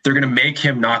to make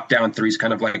him knock down threes,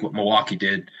 kind of like what Milwaukee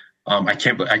did. I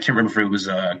can't remember if it was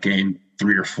game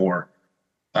 3 or 4.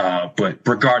 But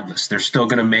regardless, they're still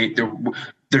going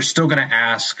to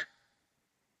ask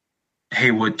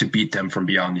Haywood to beat them from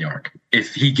beyond the arc.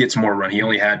 If he gets more run, he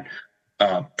only had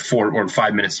 4 or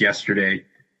 5 minutes yesterday.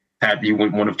 He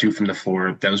went 1 of 2 from the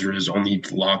floor. Those were his only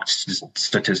locked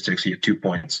statistics. He had 2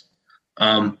 points.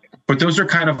 But those are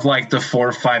kind of like the 4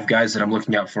 or 5 guys that I'm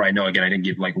looking out for. I know, again, I didn't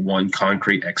give like one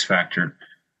concrete X factor.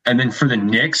 And then for the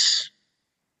Knicks,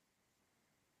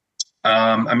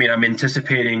 I'm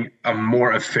anticipating a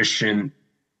more efficient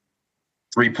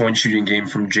 3-point shooting game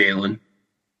from Jalen.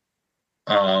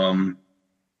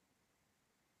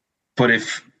 But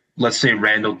if, let's say,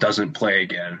 Randall doesn't play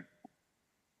again,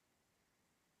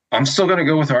 I'm still going to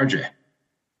go with RJ.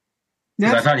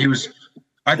 Yeah. I thought he was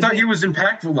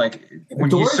impactful. Like, when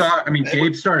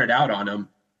Gabe started out on him.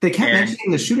 They kept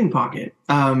mentioning the shooting pocket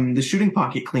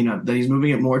cleanup, that he's moving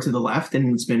it more to the left,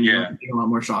 and it's been getting a lot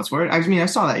more shots for it. I mean, I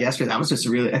saw that yesterday. That was just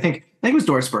I think it was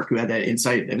Doris Burke who had that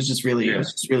insight. It was just really, it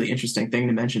was just a really interesting thing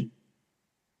to mention.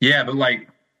 Yeah, but like,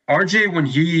 RJ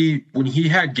when he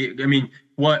had, I mean,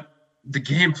 what the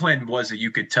game plan was that you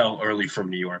could tell early from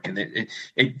New York, and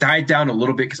it died down a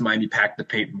little bit because Miami packed the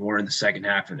paint more in the second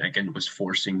half, and again was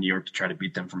forcing New York to try to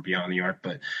beat them from beyond New York.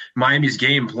 But Miami's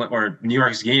game plan, or New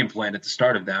York's game plan at the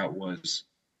start of that was,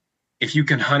 if you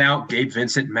can hunt out Gabe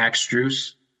Vincent, Max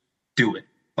Strus, do it.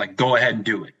 Like, go ahead and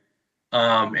do it.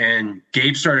 And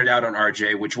Gabe started out on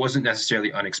RJ, which wasn't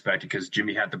necessarily unexpected because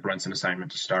Jimmy had the Brunson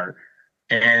assignment to start.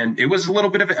 And it was a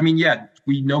little bit of, I mean, yeah,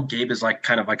 we know Gabe is like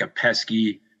kind of like a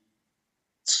pesky,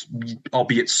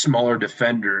 albeit smaller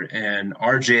defender. And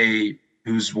RJ,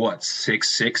 who's what, 6'6",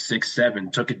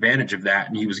 6'7", took advantage of that.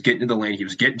 And he was getting to the lane. He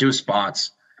was getting to his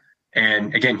spots.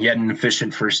 And again, he had an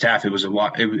efficient first half. It was a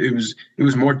lot. It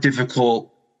was more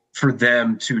difficult for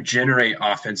them to generate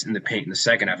offense in the paint in the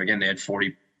second half. Again, they had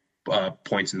 40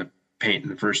 points in the paint in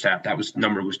the first half.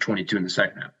 Number was 22 in the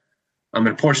second half. And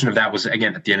a portion of that was,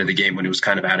 again, at the end of the game when it was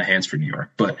kind of out of hands for New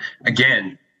York. But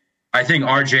again, I think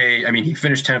RJ, I mean, he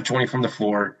finished 10 of 20 from the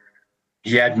floor.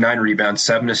 He had 9 rebounds,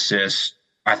 7 assists.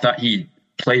 I thought he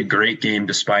played a great game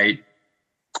despite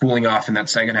cooling off in that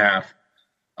second half.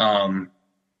 And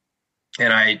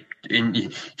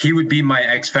he would be my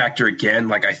X factor again.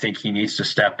 Like, I think he needs to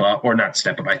step up, or not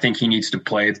step up. I think he needs to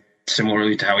play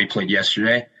similarly to how he played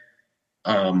yesterday,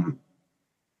 while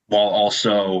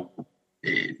also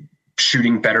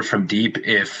shooting better from deep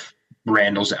if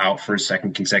Randall's out for a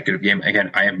second consecutive game.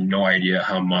 Again, I have no idea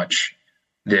how much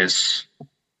this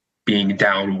being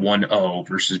down 1-0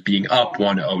 versus being up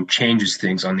 1-0 changes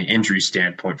things on the injury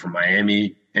standpoint for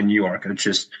Miami and New York. And it's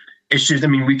just, I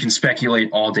mean, we can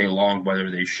speculate all day long whether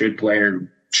they should play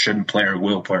or shouldn't play or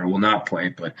will play or will not play.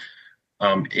 But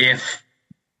if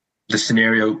the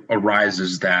scenario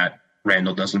arises that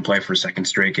Randall doesn't play for a second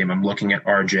straight game, I'm looking at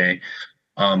RJ.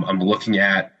 I'm looking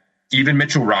at even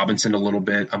Mitchell Robinson a little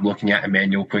bit. I'm looking at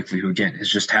Emmanuel Quickly, who, again, has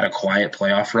just had a quiet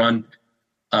playoff run.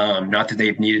 Not that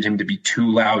they've needed him to be too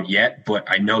loud yet, but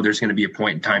I know there's going to be a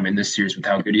point in time in this series with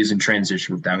how good he is in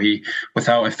transition, with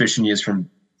how efficient he is from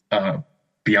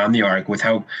beyond the arc, with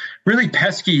how really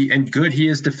pesky and good he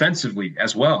is defensively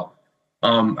as well.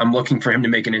 I'm looking for him to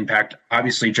make an impact.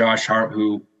 Obviously, Josh Hart,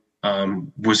 who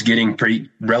was getting pretty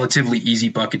relatively easy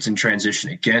buckets in transition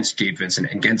against Gabe Vincent,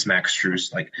 against Max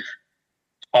Strus. Like,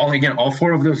 all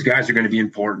 4 of those guys are going to be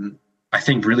important. I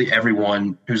think really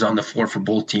everyone who's on the floor for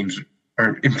both teams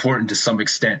are important to some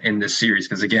extent in this series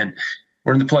because, again,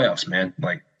 we're in the playoffs, man.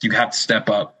 Like, you have to step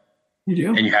up. You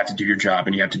do. And you have to do your job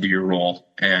and you have to do your role.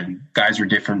 And guys are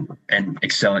different and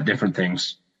excel at different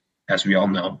things, as we all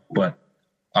know. But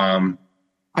I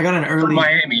got an early for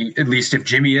Miami, at least if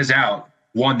Jimmy is out,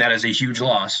 one, that is a huge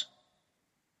loss.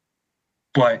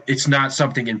 But it's not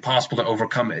something impossible to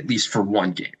overcome, at least for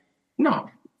one game. No.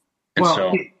 And well,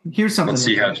 so here's something. Let's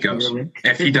see how it goes.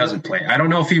 If he doesn't play, I don't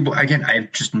know if he will. Again, I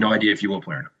have just no idea if he will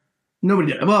play or not.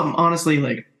 Nobody did. Well, honestly,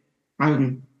 like, if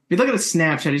you look at his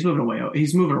Snapchat, he's moving away.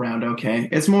 He's moving around okay.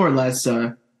 It's more or less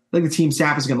like the team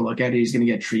staff is going to look at it. He's going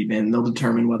to get treatment. And they'll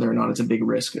determine whether or not it's a big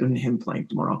risk in him playing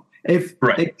tomorrow. If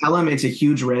they tell him it's a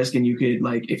huge risk and you could,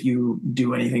 like, if you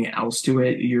do anything else to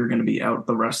it, you're going to be out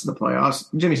the rest of the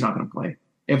playoffs, Jimmy's not going to play.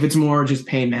 If it's more just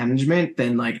pain management,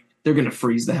 then, like, they're going to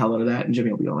freeze the hell out of that and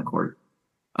Jimmy will be on the court.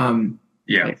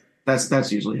 Like,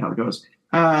 that's usually how it goes.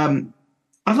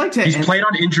 I'd like to. He's played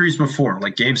on injuries before,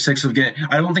 like Game 6 of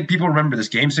I don't think people remember this.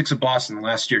 Game 6 of Boston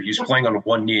last year, he was playing on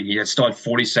one knee, and he had still had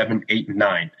 47, 8, and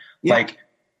 9. Yeah, like,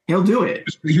 he'll do it.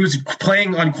 He was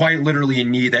playing on quite literally a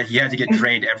knee that he had to get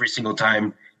drained every single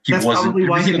time he wasn't.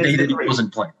 Every single day that he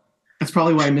wasn't playing. That's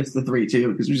probably why I missed the 3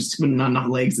 too, because there's just not enough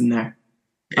legs in there.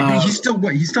 He still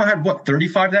had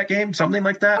 35 that game, something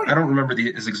like that. I don't remember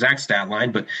his exact stat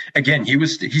line, but again, he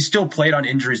still played on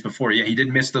injuries before. Yeah, he did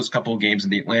miss those couple of games in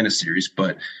the Atlanta series,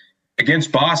 but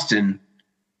against Boston,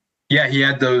 yeah, he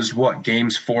had those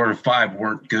games 4 and 5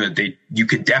 weren't good. You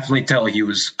could definitely tell he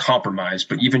was compromised,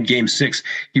 but even Game 6,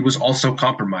 he was also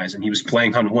compromised, and he was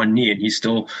playing on one knee, and he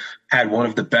still had one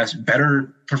of the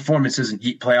better performances in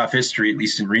Heat playoff history, at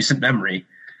least in recent memory.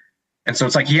 And so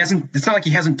it's like it's not like he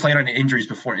hasn't played on injuries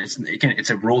before. It's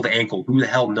a rolled ankle. Who the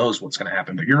hell knows what's going to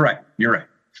happen? But you're right.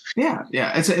 Yeah.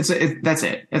 That's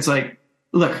it. It's like,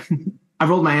 look, I've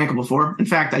rolled my ankle before. In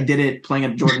fact, I did it playing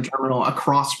at Jordan Terminal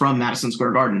across from Madison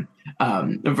Square Garden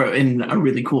in a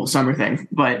really cool summer thing.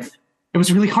 But it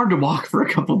was really hard to walk for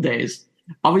a couple of days.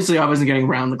 Obviously, I wasn't getting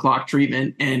round the clock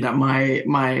treatment, and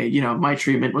my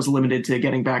treatment was limited to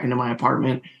getting back into my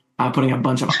apartment, putting a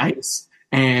bunch of ice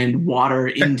and water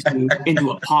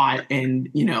into a pot and,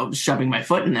 shoving my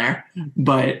foot in there.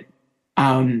 But,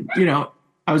 I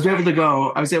was able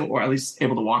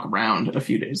to walk around a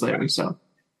few days later. So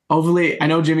Hopefully, I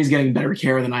know Jimmy's getting better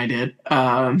care than I did.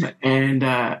 And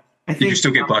I Did you think,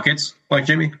 still get buckets like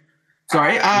Jimmy?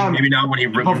 sorry, Maybe not when he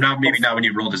hope- not maybe not when he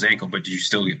rolled his ankle, but did you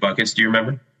still get buckets? Do you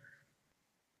remember?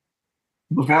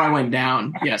 before I went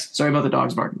down, yes. Sorry about the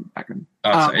dogs barking in the background.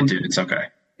 Oh, dude, it's okay.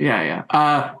 Yeah,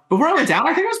 yeah. Before I went down,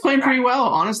 I think I was playing pretty well,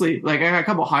 honestly. Like I had a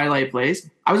couple highlight plays.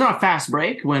 I was on a fast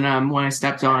break when I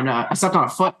stepped on a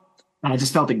foot and I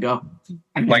just felt it go.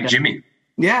 Like Jimmy.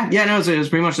 Yeah, no, it was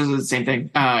pretty much the same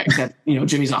thing. Except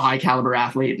Jimmy's a high caliber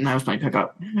athlete and I was playing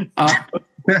pickup. But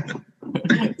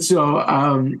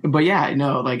yeah,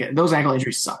 no, like those ankle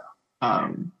injuries suck.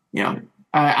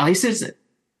 At least it's.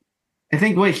 I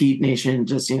think what Heat Nation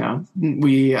just,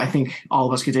 I think all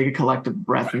of us could take a collective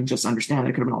breath and just understand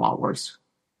it could have been a lot worse.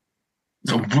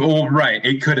 Well, right.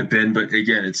 It could have been, but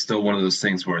again, it's still one of those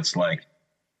things where it's like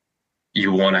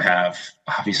you want to have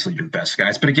obviously your best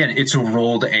guys, but again, it's a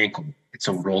rolled ankle.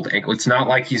 It's not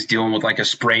like he's dealing with like a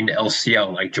sprained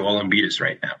LCL like Joel Embiid is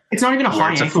right now. It's not even a high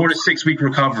ankle. It's a 4 to 6 week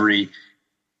recovery,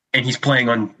 and he's playing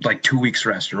on like 2 weeks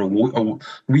rest or a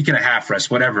week and a half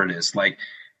rest, whatever it is. Like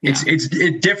it's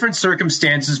different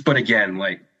circumstances, but again,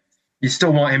 like you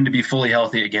still want him to be fully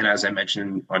healthy. Again, as I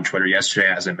mentioned on Twitter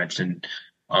yesterday, as I mentioned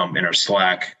in our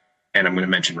Slack, and I'm going to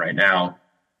mention right now,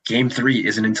 Game 3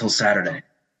 isn't until Saturday,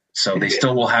 so they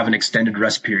still will have an extended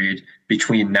rest period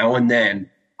between now and then,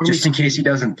 just in case he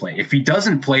doesn't play. If he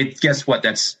doesn't play, guess what?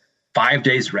 That's 5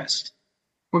 days rest.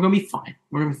 We're gonna be fine.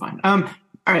 All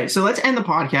right, so let's end the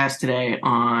podcast today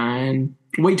on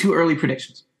way too early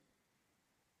predictions.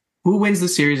 Who wins the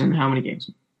series and how many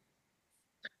games?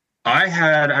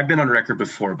 I've been on record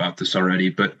before about this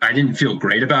already, but I didn't feel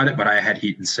great about it, but I had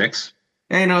Heat in 6.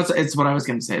 Hey, no, it's what I was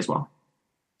going to say as well.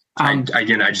 I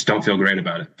just don't feel great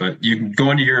about it, but you can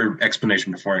go into your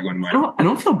explanation before I go into mine. I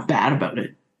don't feel bad about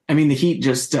it. I mean, the Heat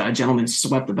just, gentlemen,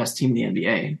 swept the best team in the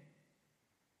NBA.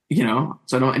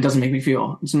 So it doesn't make me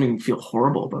feel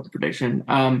horrible about the prediction.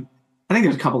 I think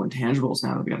there's a couple intangibles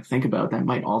now that we got to think about that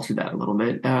might alter that a little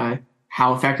bit.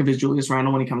 How effective is Julius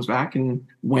Randle when he comes back, and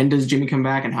when does Jimmy come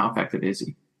back, and how effective is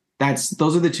he?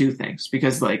 Those are the two things,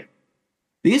 because like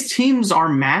these teams are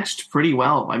matched pretty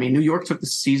well. I mean, New York took the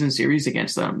season series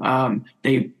against them.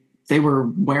 They were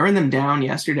wearing them down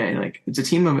yesterday. Like it's a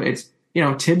team of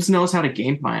Tibbs knows how to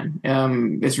game plan.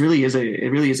 It really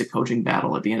is a coaching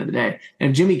battle at the end of the day. And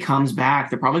if Jimmy comes back,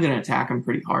 they're probably going to attack him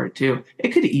pretty hard too.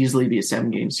 It could easily be a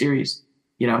 7-game series.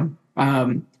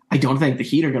 I don't think the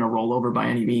Heat are going to roll over by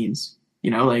any means.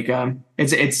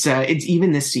 It's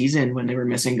even this season when they were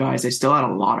missing guys, they still had a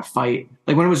lot of fight.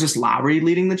 Like when it was just Lowry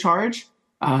leading the charge,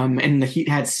 and the Heat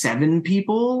had 7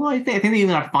 people. I think they even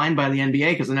got fined by the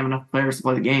NBA because they didn't have enough players to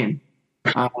play the game.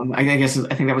 I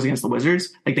think that was against the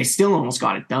Wizards. Like they still almost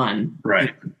got it done.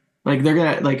 Right. Like they're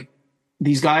gonna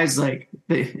these guys they're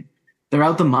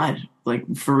out the mud,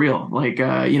 like for real.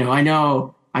 I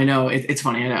know it's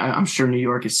funny. I'm sure New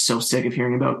York is so sick of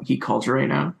hearing about Heat culture right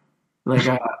now.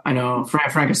 I know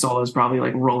Frank Gasol is probably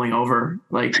like rolling over,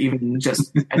 like even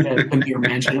just at the mere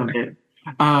mention of it.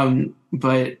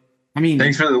 But I mean,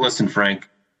 thanks for the listen, Frank.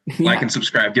 Like and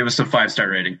subscribe. Give us a 5-star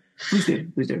rating. Please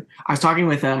do. I was talking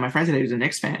with my friend today who's a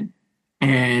Knicks fan,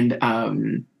 and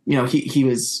he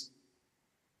was.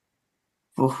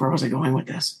 Well, where was I going with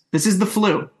this? This is the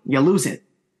flu. You lose it.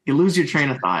 You lose your train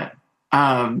of thought.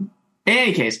 In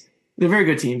any case, they're very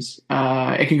good teams.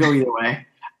 It can go either way.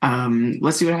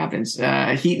 Let's see what happens.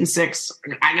 Heat in 6.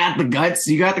 I got the guts.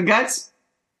 You got the guts?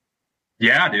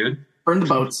 Yeah, dude. Burn the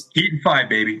boats. Heat in 5,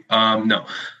 baby. No,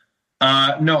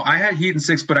 I had Heat in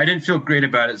 6, but I didn't feel great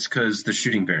about it because the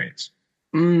shooting variance.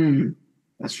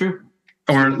 That's true.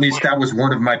 Or at least that was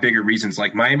one of my bigger reasons.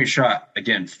 Like Miami shot,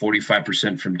 again,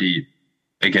 45% from deep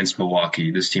against Milwaukee.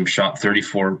 This team shot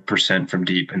 34% from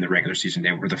deep in the regular season.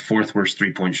 They were the 4th worst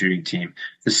 3-point shooting team,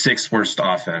 the 6th worst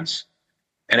offense.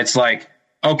 And it's like,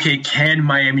 okay, can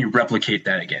Miami replicate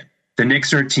that again? The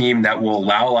Knicks are a team that will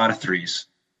allow a lot of threes.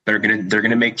 They're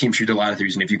gonna make teams shoot a lot of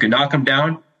threes. And if you can knock them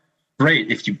down,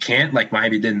 great. If you can't, like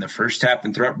Miami did in the first half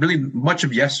and throughout really much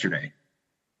of yesterday,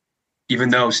 even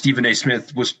though Stephen A.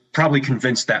 Smith was probably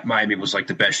convinced that Miami was like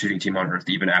the best shooting team on earth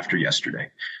even after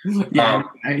yesterday. Yeah,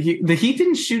 the Heat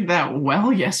didn't shoot that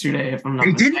well yesterday, if I'm not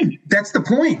mistaken. Didn't. That's the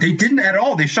point. They didn't at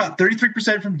all. They shot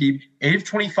 33% from deep, 8 of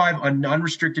 25 on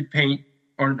non-restricted paint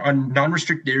or on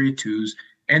non-restricted area 2s,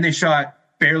 and they shot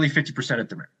barely 50% at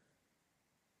the rim.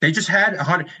 They just had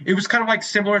 100. It was kind of like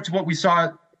similar to what we saw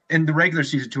in the regular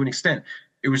season to an extent.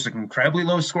 It was an incredibly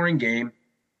low-scoring game.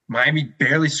 Miami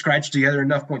barely scratched together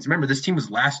enough points. Remember, this team was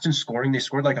last in scoring. They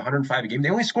scored like 105 a game. They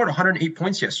only scored 108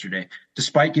 points yesterday,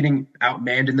 despite getting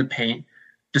outmanned in the paint,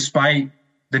 despite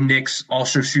the Knicks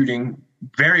also shooting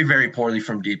very, very poorly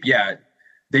from deep. Yeah,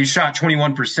 they shot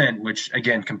 21%, which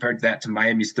again, compared to that to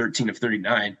Miami's 13 of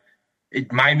 39,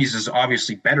 Miami's is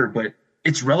obviously better, but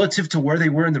it's relative to where they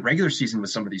were in the regular season with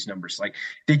some of these numbers. Like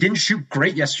they didn't shoot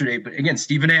great yesterday, but again,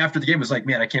 Stephen A. after the game was like,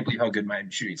 "Man, I can't believe how good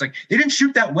Miami's shooting." It's like they didn't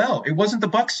shoot that well. It wasn't the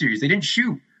Bucks series. They didn't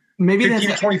shoot Maybe 15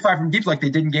 to 25 from deep like they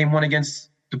did in Game 1 against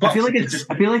the Bucks. I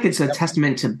feel like it's a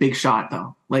testament to big shot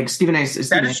though. Like Stephen A.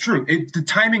 That is true. The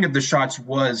timing of the shots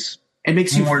was it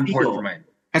makes you more feel, important for Miami.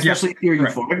 especially if you're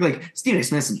euphoric. Like Stephen A.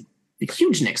 Smith's a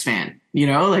huge Knicks fan. You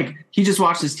know, like he just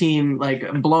watched his team like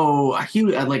blow a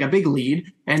huge, like a big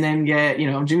lead, and then get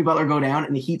Jimmy Butler go down,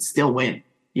 and the Heat still win.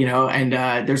 You know, and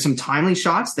there's some timely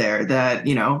shots there that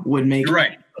would make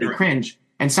you cringe.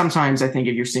 And sometimes I think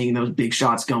if you're seeing those big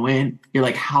shots go in, you're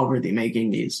like, how are they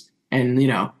making these? And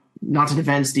not to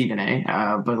defend Stephen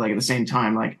A. But like at the same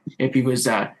time, like if he was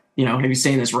if he's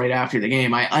saying this right after the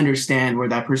game, I understand where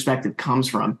that perspective comes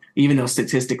from, even though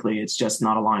statistically it's just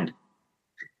not aligned.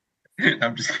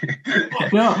 I'm just kidding.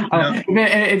 No,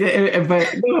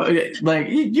 but like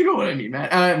you know what I mean,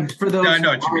 man. For those, I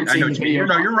know what you mean.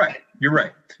 No, you're right. You're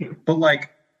right. But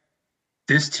like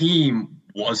this team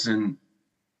wasn't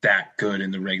that good in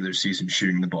the regular season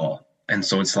shooting the ball, and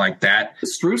so it's like that.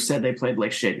 Strus said they played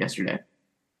like shit yesterday.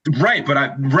 Right,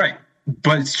 but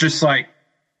it's just like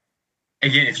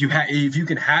again, if you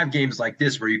can have games like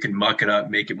this where you can muck it up,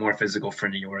 make it more physical for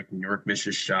New York. New York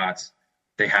misses shots.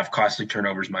 They have costly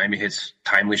turnovers. Miami hits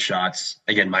timely shots.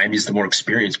 Again, Miami's the more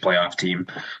experienced playoff team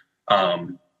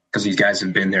because these guys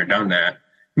have been there, done that. I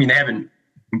mean,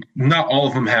 not all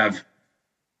of them have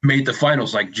made the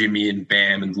finals like Jimmy and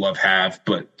Bam and Love have,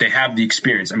 but they have the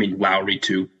experience. I mean, Lowry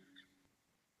too.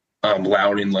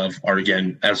 Lowry and Love are,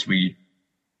 again, as we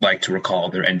like to recall,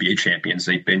 they're NBA champions.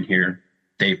 They've been here.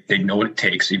 They know what it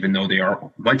takes, even though they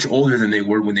are much older than they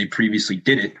were when they previously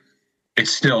did it. It's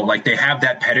still like they have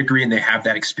that pedigree and they have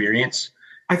that experience.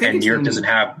 I think New York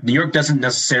doesn't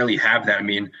necessarily have that. I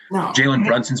mean, Jalen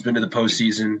Brunson's been to the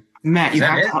postseason. Matt, you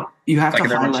have to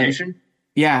highlight.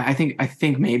 Yeah, I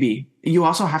think maybe you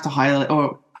also have to highlight.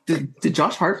 Oh, did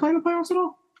Josh Hart play in the playoffs at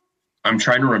all? I'm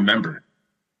trying to remember.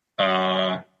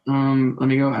 Let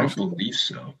me go. I don't believe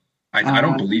so. I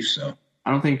don't believe so.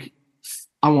 I don't think.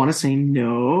 I want to say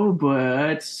no,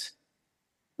 but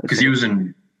because he was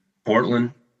in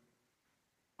Portland.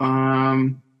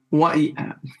 What?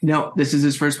 No, this is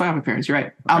his first playoff appearance. You're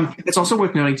right. It's also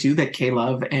worth noting too that K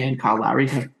Love and Kyle Lowry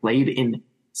have played in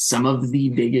some of the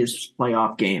biggest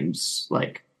playoff games,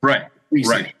 like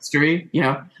recent history.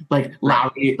 Like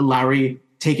Lowry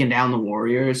taking down the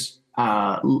Warriors.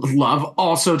 Love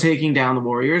also taking down the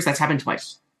Warriors. That's happened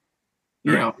twice.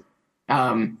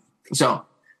 So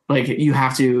like you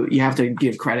have to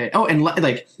give credit. Oh, and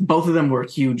like both of them were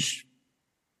huge,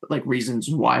 like reasons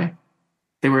why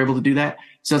they were able to do that.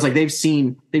 So it's like they've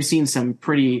seen some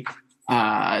pretty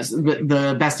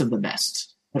the best of the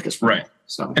best at this point. Right.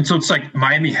 So it's like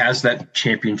Miami has that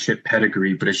championship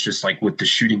pedigree, but it's just like with the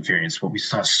shooting variance, what we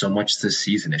saw so much this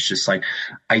season. It's just like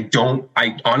I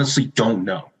honestly don't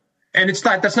know. And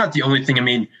that's not the only thing. I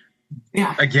mean,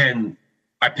 again,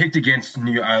 I picked against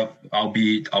New York. I'll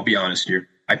be honest here.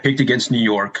 I picked against New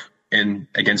York and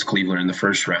against Cleveland in the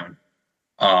first round.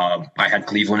 I had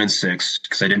Cleveland in 6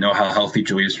 because I didn't know how healthy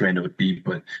Julius Randle would be,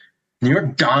 but New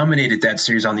York dominated that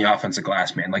series on the offensive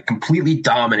glass, man, like completely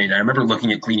dominated. I remember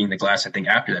looking at cleaning the glass, I think,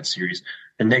 after that series.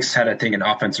 The Knicks had, I think, an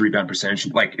offensive rebound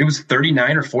percentage. Like it was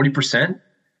 39 or 40%.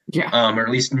 Yeah. Or at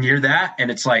least near that. And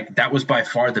it's like that was by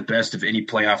far the best of any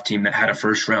playoff team that had a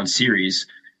first round series.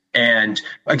 And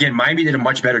again, Miami did a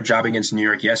much better job against New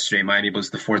York yesterday. Miami was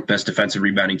the 4th best defensive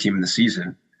rebounding team in the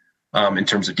season. In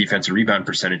terms of defensive rebound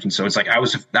percentage. And so it's like I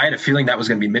had a feeling that was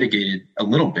going to be mitigated a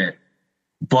little bit.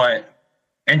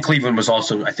 And Cleveland was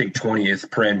also, I think,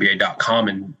 20th per NBA.com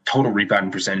in total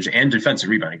rebounding percentage and defensive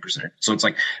rebounding percentage. So it's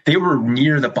like they were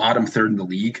near the bottom third in the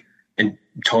league in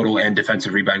total and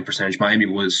defensive rebounding percentage. Miami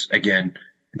was, again,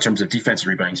 in terms of defensive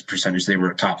rebounding percentage, they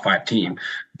were a top 5 team.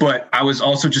 But I was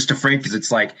also just afraid because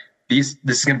it's like this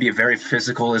is going to be a very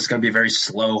physical, it's going to be a very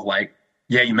slow, like,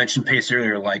 yeah, you mentioned pace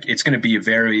earlier. Like it's going to be a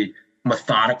very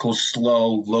methodical,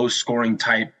 slow, low-scoring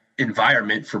type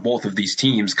environment for both of these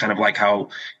teams, kind of like how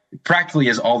it practically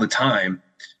is all the time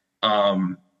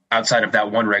outside of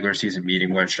that one regular season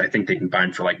meeting, which I think they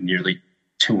combined for like nearly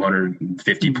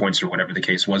 250 points or whatever the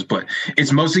case was. But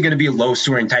it's mostly going to be a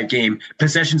low-scoring type game.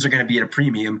 Possessions are going to be at a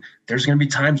premium. There's going to be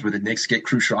times where the Knicks get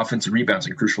crucial offensive rebounds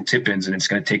and crucial tip-ins, and it's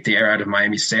going to take the air out of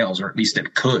Miami's sails, or at least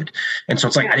it could. And so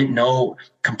it's like I didn't know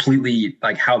completely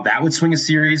like how that would swing a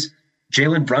series.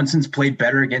 Jalen Brunson's played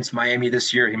better against Miami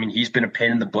this year. I mean, he's been a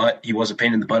pain in the butt. He was a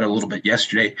pain in the butt a little bit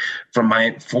yesterday for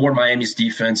Miami's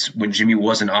defense when Jimmy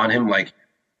wasn't on him. Like,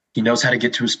 he knows how to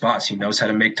get to his spots. He knows how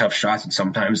to make tough shots. And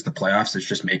sometimes the playoffs, it's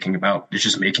just making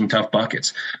tough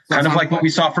buckets. Kind of like what we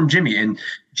saw from Jimmy. And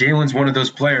Jalen's one of those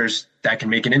players that can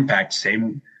make an impact.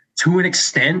 Same to an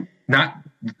extent, not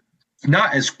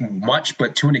as much,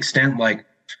 but to an extent, like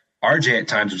RJ at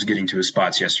times was getting to his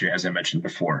spots yesterday, as I mentioned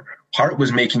before. Hart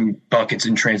was making buckets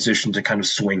in transition to kind of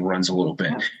swing runs a little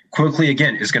bit. Quickly,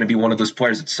 again, is going to be one of those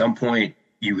players at some point,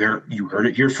 you heard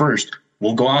it here first,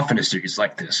 will go off in a series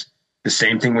like this. The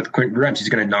same thing with Quentin Grimes. He's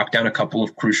going to knock down a couple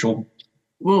of crucial,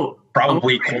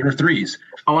 probably corner threes.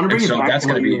 I want to bring it back to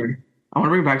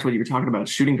what you were talking about,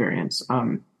 shooting variance.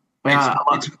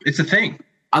 It's a thing.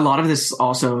 A lot of this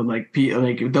also, like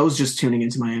those just tuning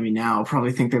into Miami now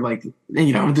probably think they're like,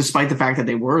 despite the fact that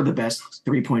they were the best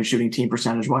 3-point shooting team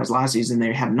percentage-wise last season,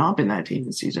 they have not been that team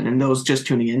this season. And those just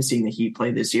tuning in, seeing the Heat play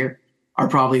this year, are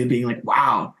probably being like,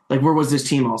 wow, like where was this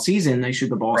team all season? They shoot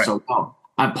the ball so well.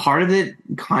 Part of it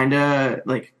kind of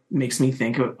like makes me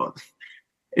think of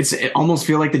it almost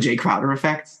feel like the Jay Crowder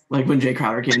effect, like when Jay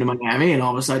Crowder came to Miami and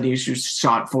all of a sudden he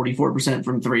shot 44%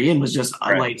 from three and was just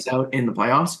lights out in the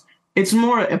playoffs. It's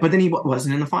more, but then he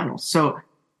wasn't in the finals. So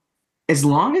as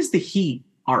long as the Heat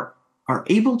are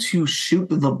able to shoot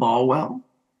the ball well,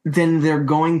 then they're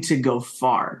going to go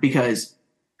far because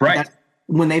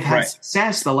when they've had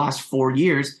success the last 4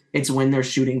 years, it's when they're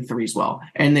shooting threes well.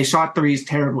 And they shot threes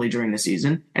terribly during the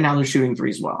season, and now they're shooting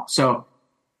threes well. So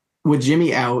with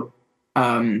Jimmy out,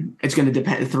 it's going to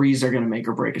depend. Threes are going to make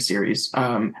or break a series.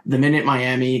 The minute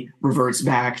Miami reverts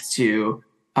back to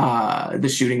the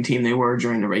shooting team they were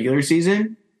during the regular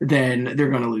season, then they're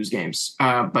going to lose games.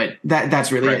 But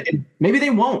that's really it. And maybe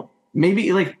they won't. Maybe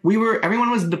everyone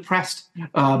was depressed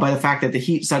by the fact that the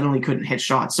Heat suddenly couldn't hit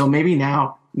shots. So maybe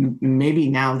now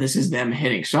this is them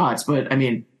hitting shots. But I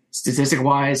mean, statistic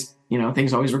wise,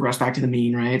 things always regress back to the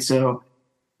mean, right? So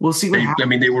we'll see what happens. I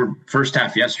mean, they were first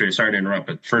half yesterday. Sorry to interrupt,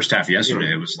 but first half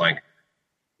yesterday, it was like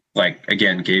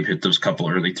again, Gabe hit those couple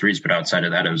early threes, but outside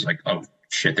of that, it was like, oh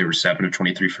shit, they were 7 of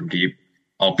 23 from deep.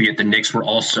 Albeit the Knicks were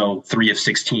also 3 of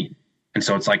 16, and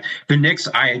so it's like the Knicks.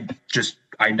 I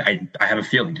have a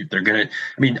feeling, dude, they're gonna.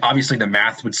 I mean, obviously the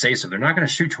math would say so. They're not gonna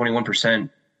shoot 21%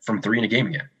 from three in a game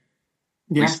again.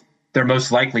 Yeah. At least they're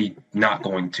most likely not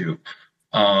going to.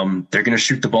 They're going to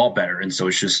shoot the ball better. And so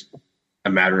it's just a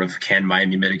matter of, can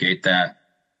Miami mitigate that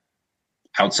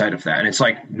outside of that? And it's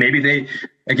like, maybe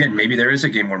there is a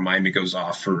game where Miami goes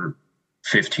off for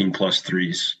 15 plus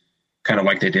threes, kind of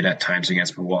like they did at times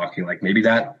against Milwaukee. Like maybe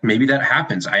that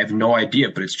happens. I have no idea,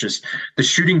 but it's just the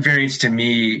shooting variance to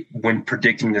me when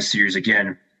predicting this series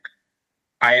again.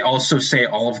 I also say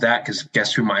all of that because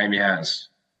guess who Miami has?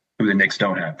 Who the Knicks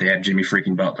don't have. They have Jimmy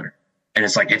freaking Butler. And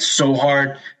it's like, it's so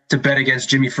hard to bet against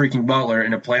Jimmy freaking Butler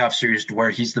in a playoff series where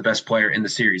he's the best player in the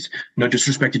series. No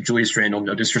disrespect to Julius Randle,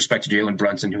 no disrespect to Jalen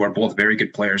Brunson, who are both very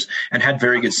good players and had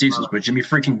very good seasons, but Jimmy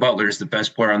freaking Butler is the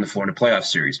best player on the floor in a playoff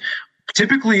series.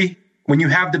 Typically, when you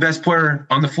have the best player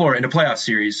on the floor in a playoff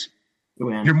series,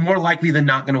 you're more likely than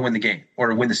not going to win the game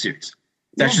or win the series.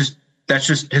 That's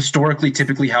just historically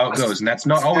typically how it goes. And that's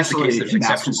not always the case. There's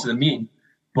exceptions to the mean.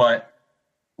 But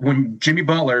when Jimmy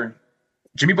Butler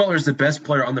is the best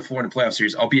player on the floor in a playoff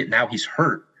series, albeit now he's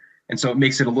hurt. And so it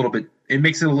makes it a little bit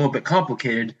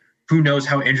complicated. Who knows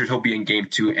how injured he'll be in game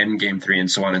 2 and game 3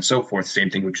 and so on and so forth. Same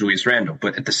thing with Julius Randle.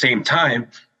 But at the same time,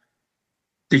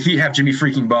 the Heat have Jimmy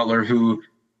freaking Butler who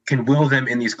can will them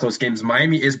in these close games.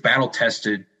 Miami is battle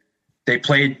tested. They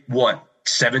played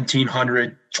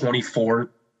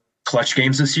 1,724 clutch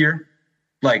games this year.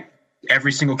 Like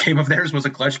every single game of theirs was a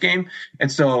clutch game.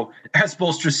 And so as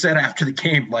Bolster said after the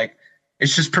game, like,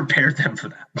 it's just prepared them for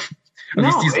that. At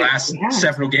least these last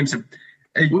several games.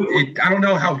 I don't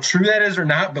know how true that is or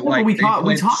not, but we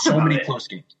talked so many close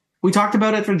games. We talked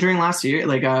about it during last year,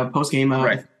 like post game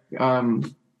during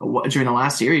the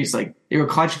last series. Like they were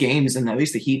clutch games, and at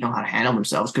least the Heat know how to handle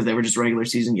themselves because they were just regular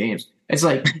season games. It's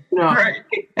like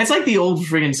it's like the old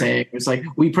friggin' saying. It's like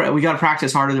we got to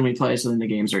practice harder than we play, so then the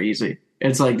games are easy.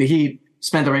 It's like the Heat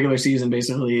spent the regular season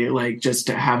basically like just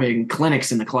having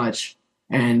clinics in the clutch.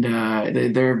 And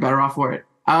they're better off for it.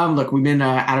 Look, we've been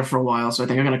at it for a while, so I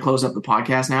think I'm going to close up the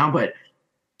podcast now. But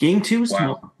game 2 is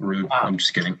tomorrow. Rude. I'm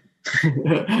just kidding.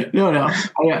 No.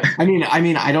 I mean,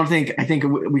 I don't think. I think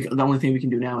the only thing we can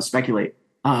do now is speculate.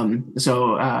 You're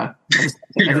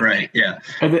right. Yeah.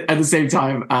 At the same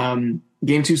time,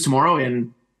 game 2 is tomorrow,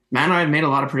 and Matt and I have made a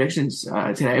lot of predictions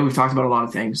today. We've talked about a lot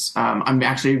of things. I'm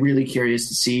actually really curious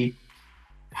to see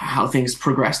how things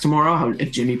progress tomorrow,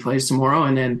 if Jimmy plays tomorrow,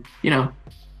 and then,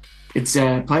 it's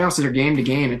playoffs are game to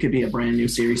game. It could be a brand new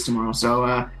series tomorrow. So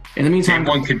in the meantime, game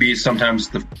one could be sometimes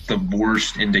the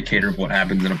worst indicator of what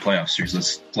happens in a playoff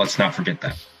series. Let's not forget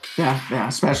that. Yeah,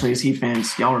 especially as Heat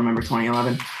fans, y'all remember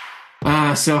 2011.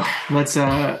 So let's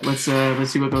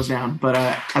see what goes down. But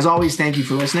as always, thank you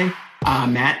for listening,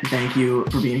 Matt. Thank you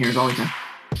for being here as always, man.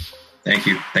 Thank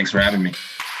you. Thanks for having me.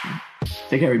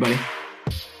 Take care, everybody.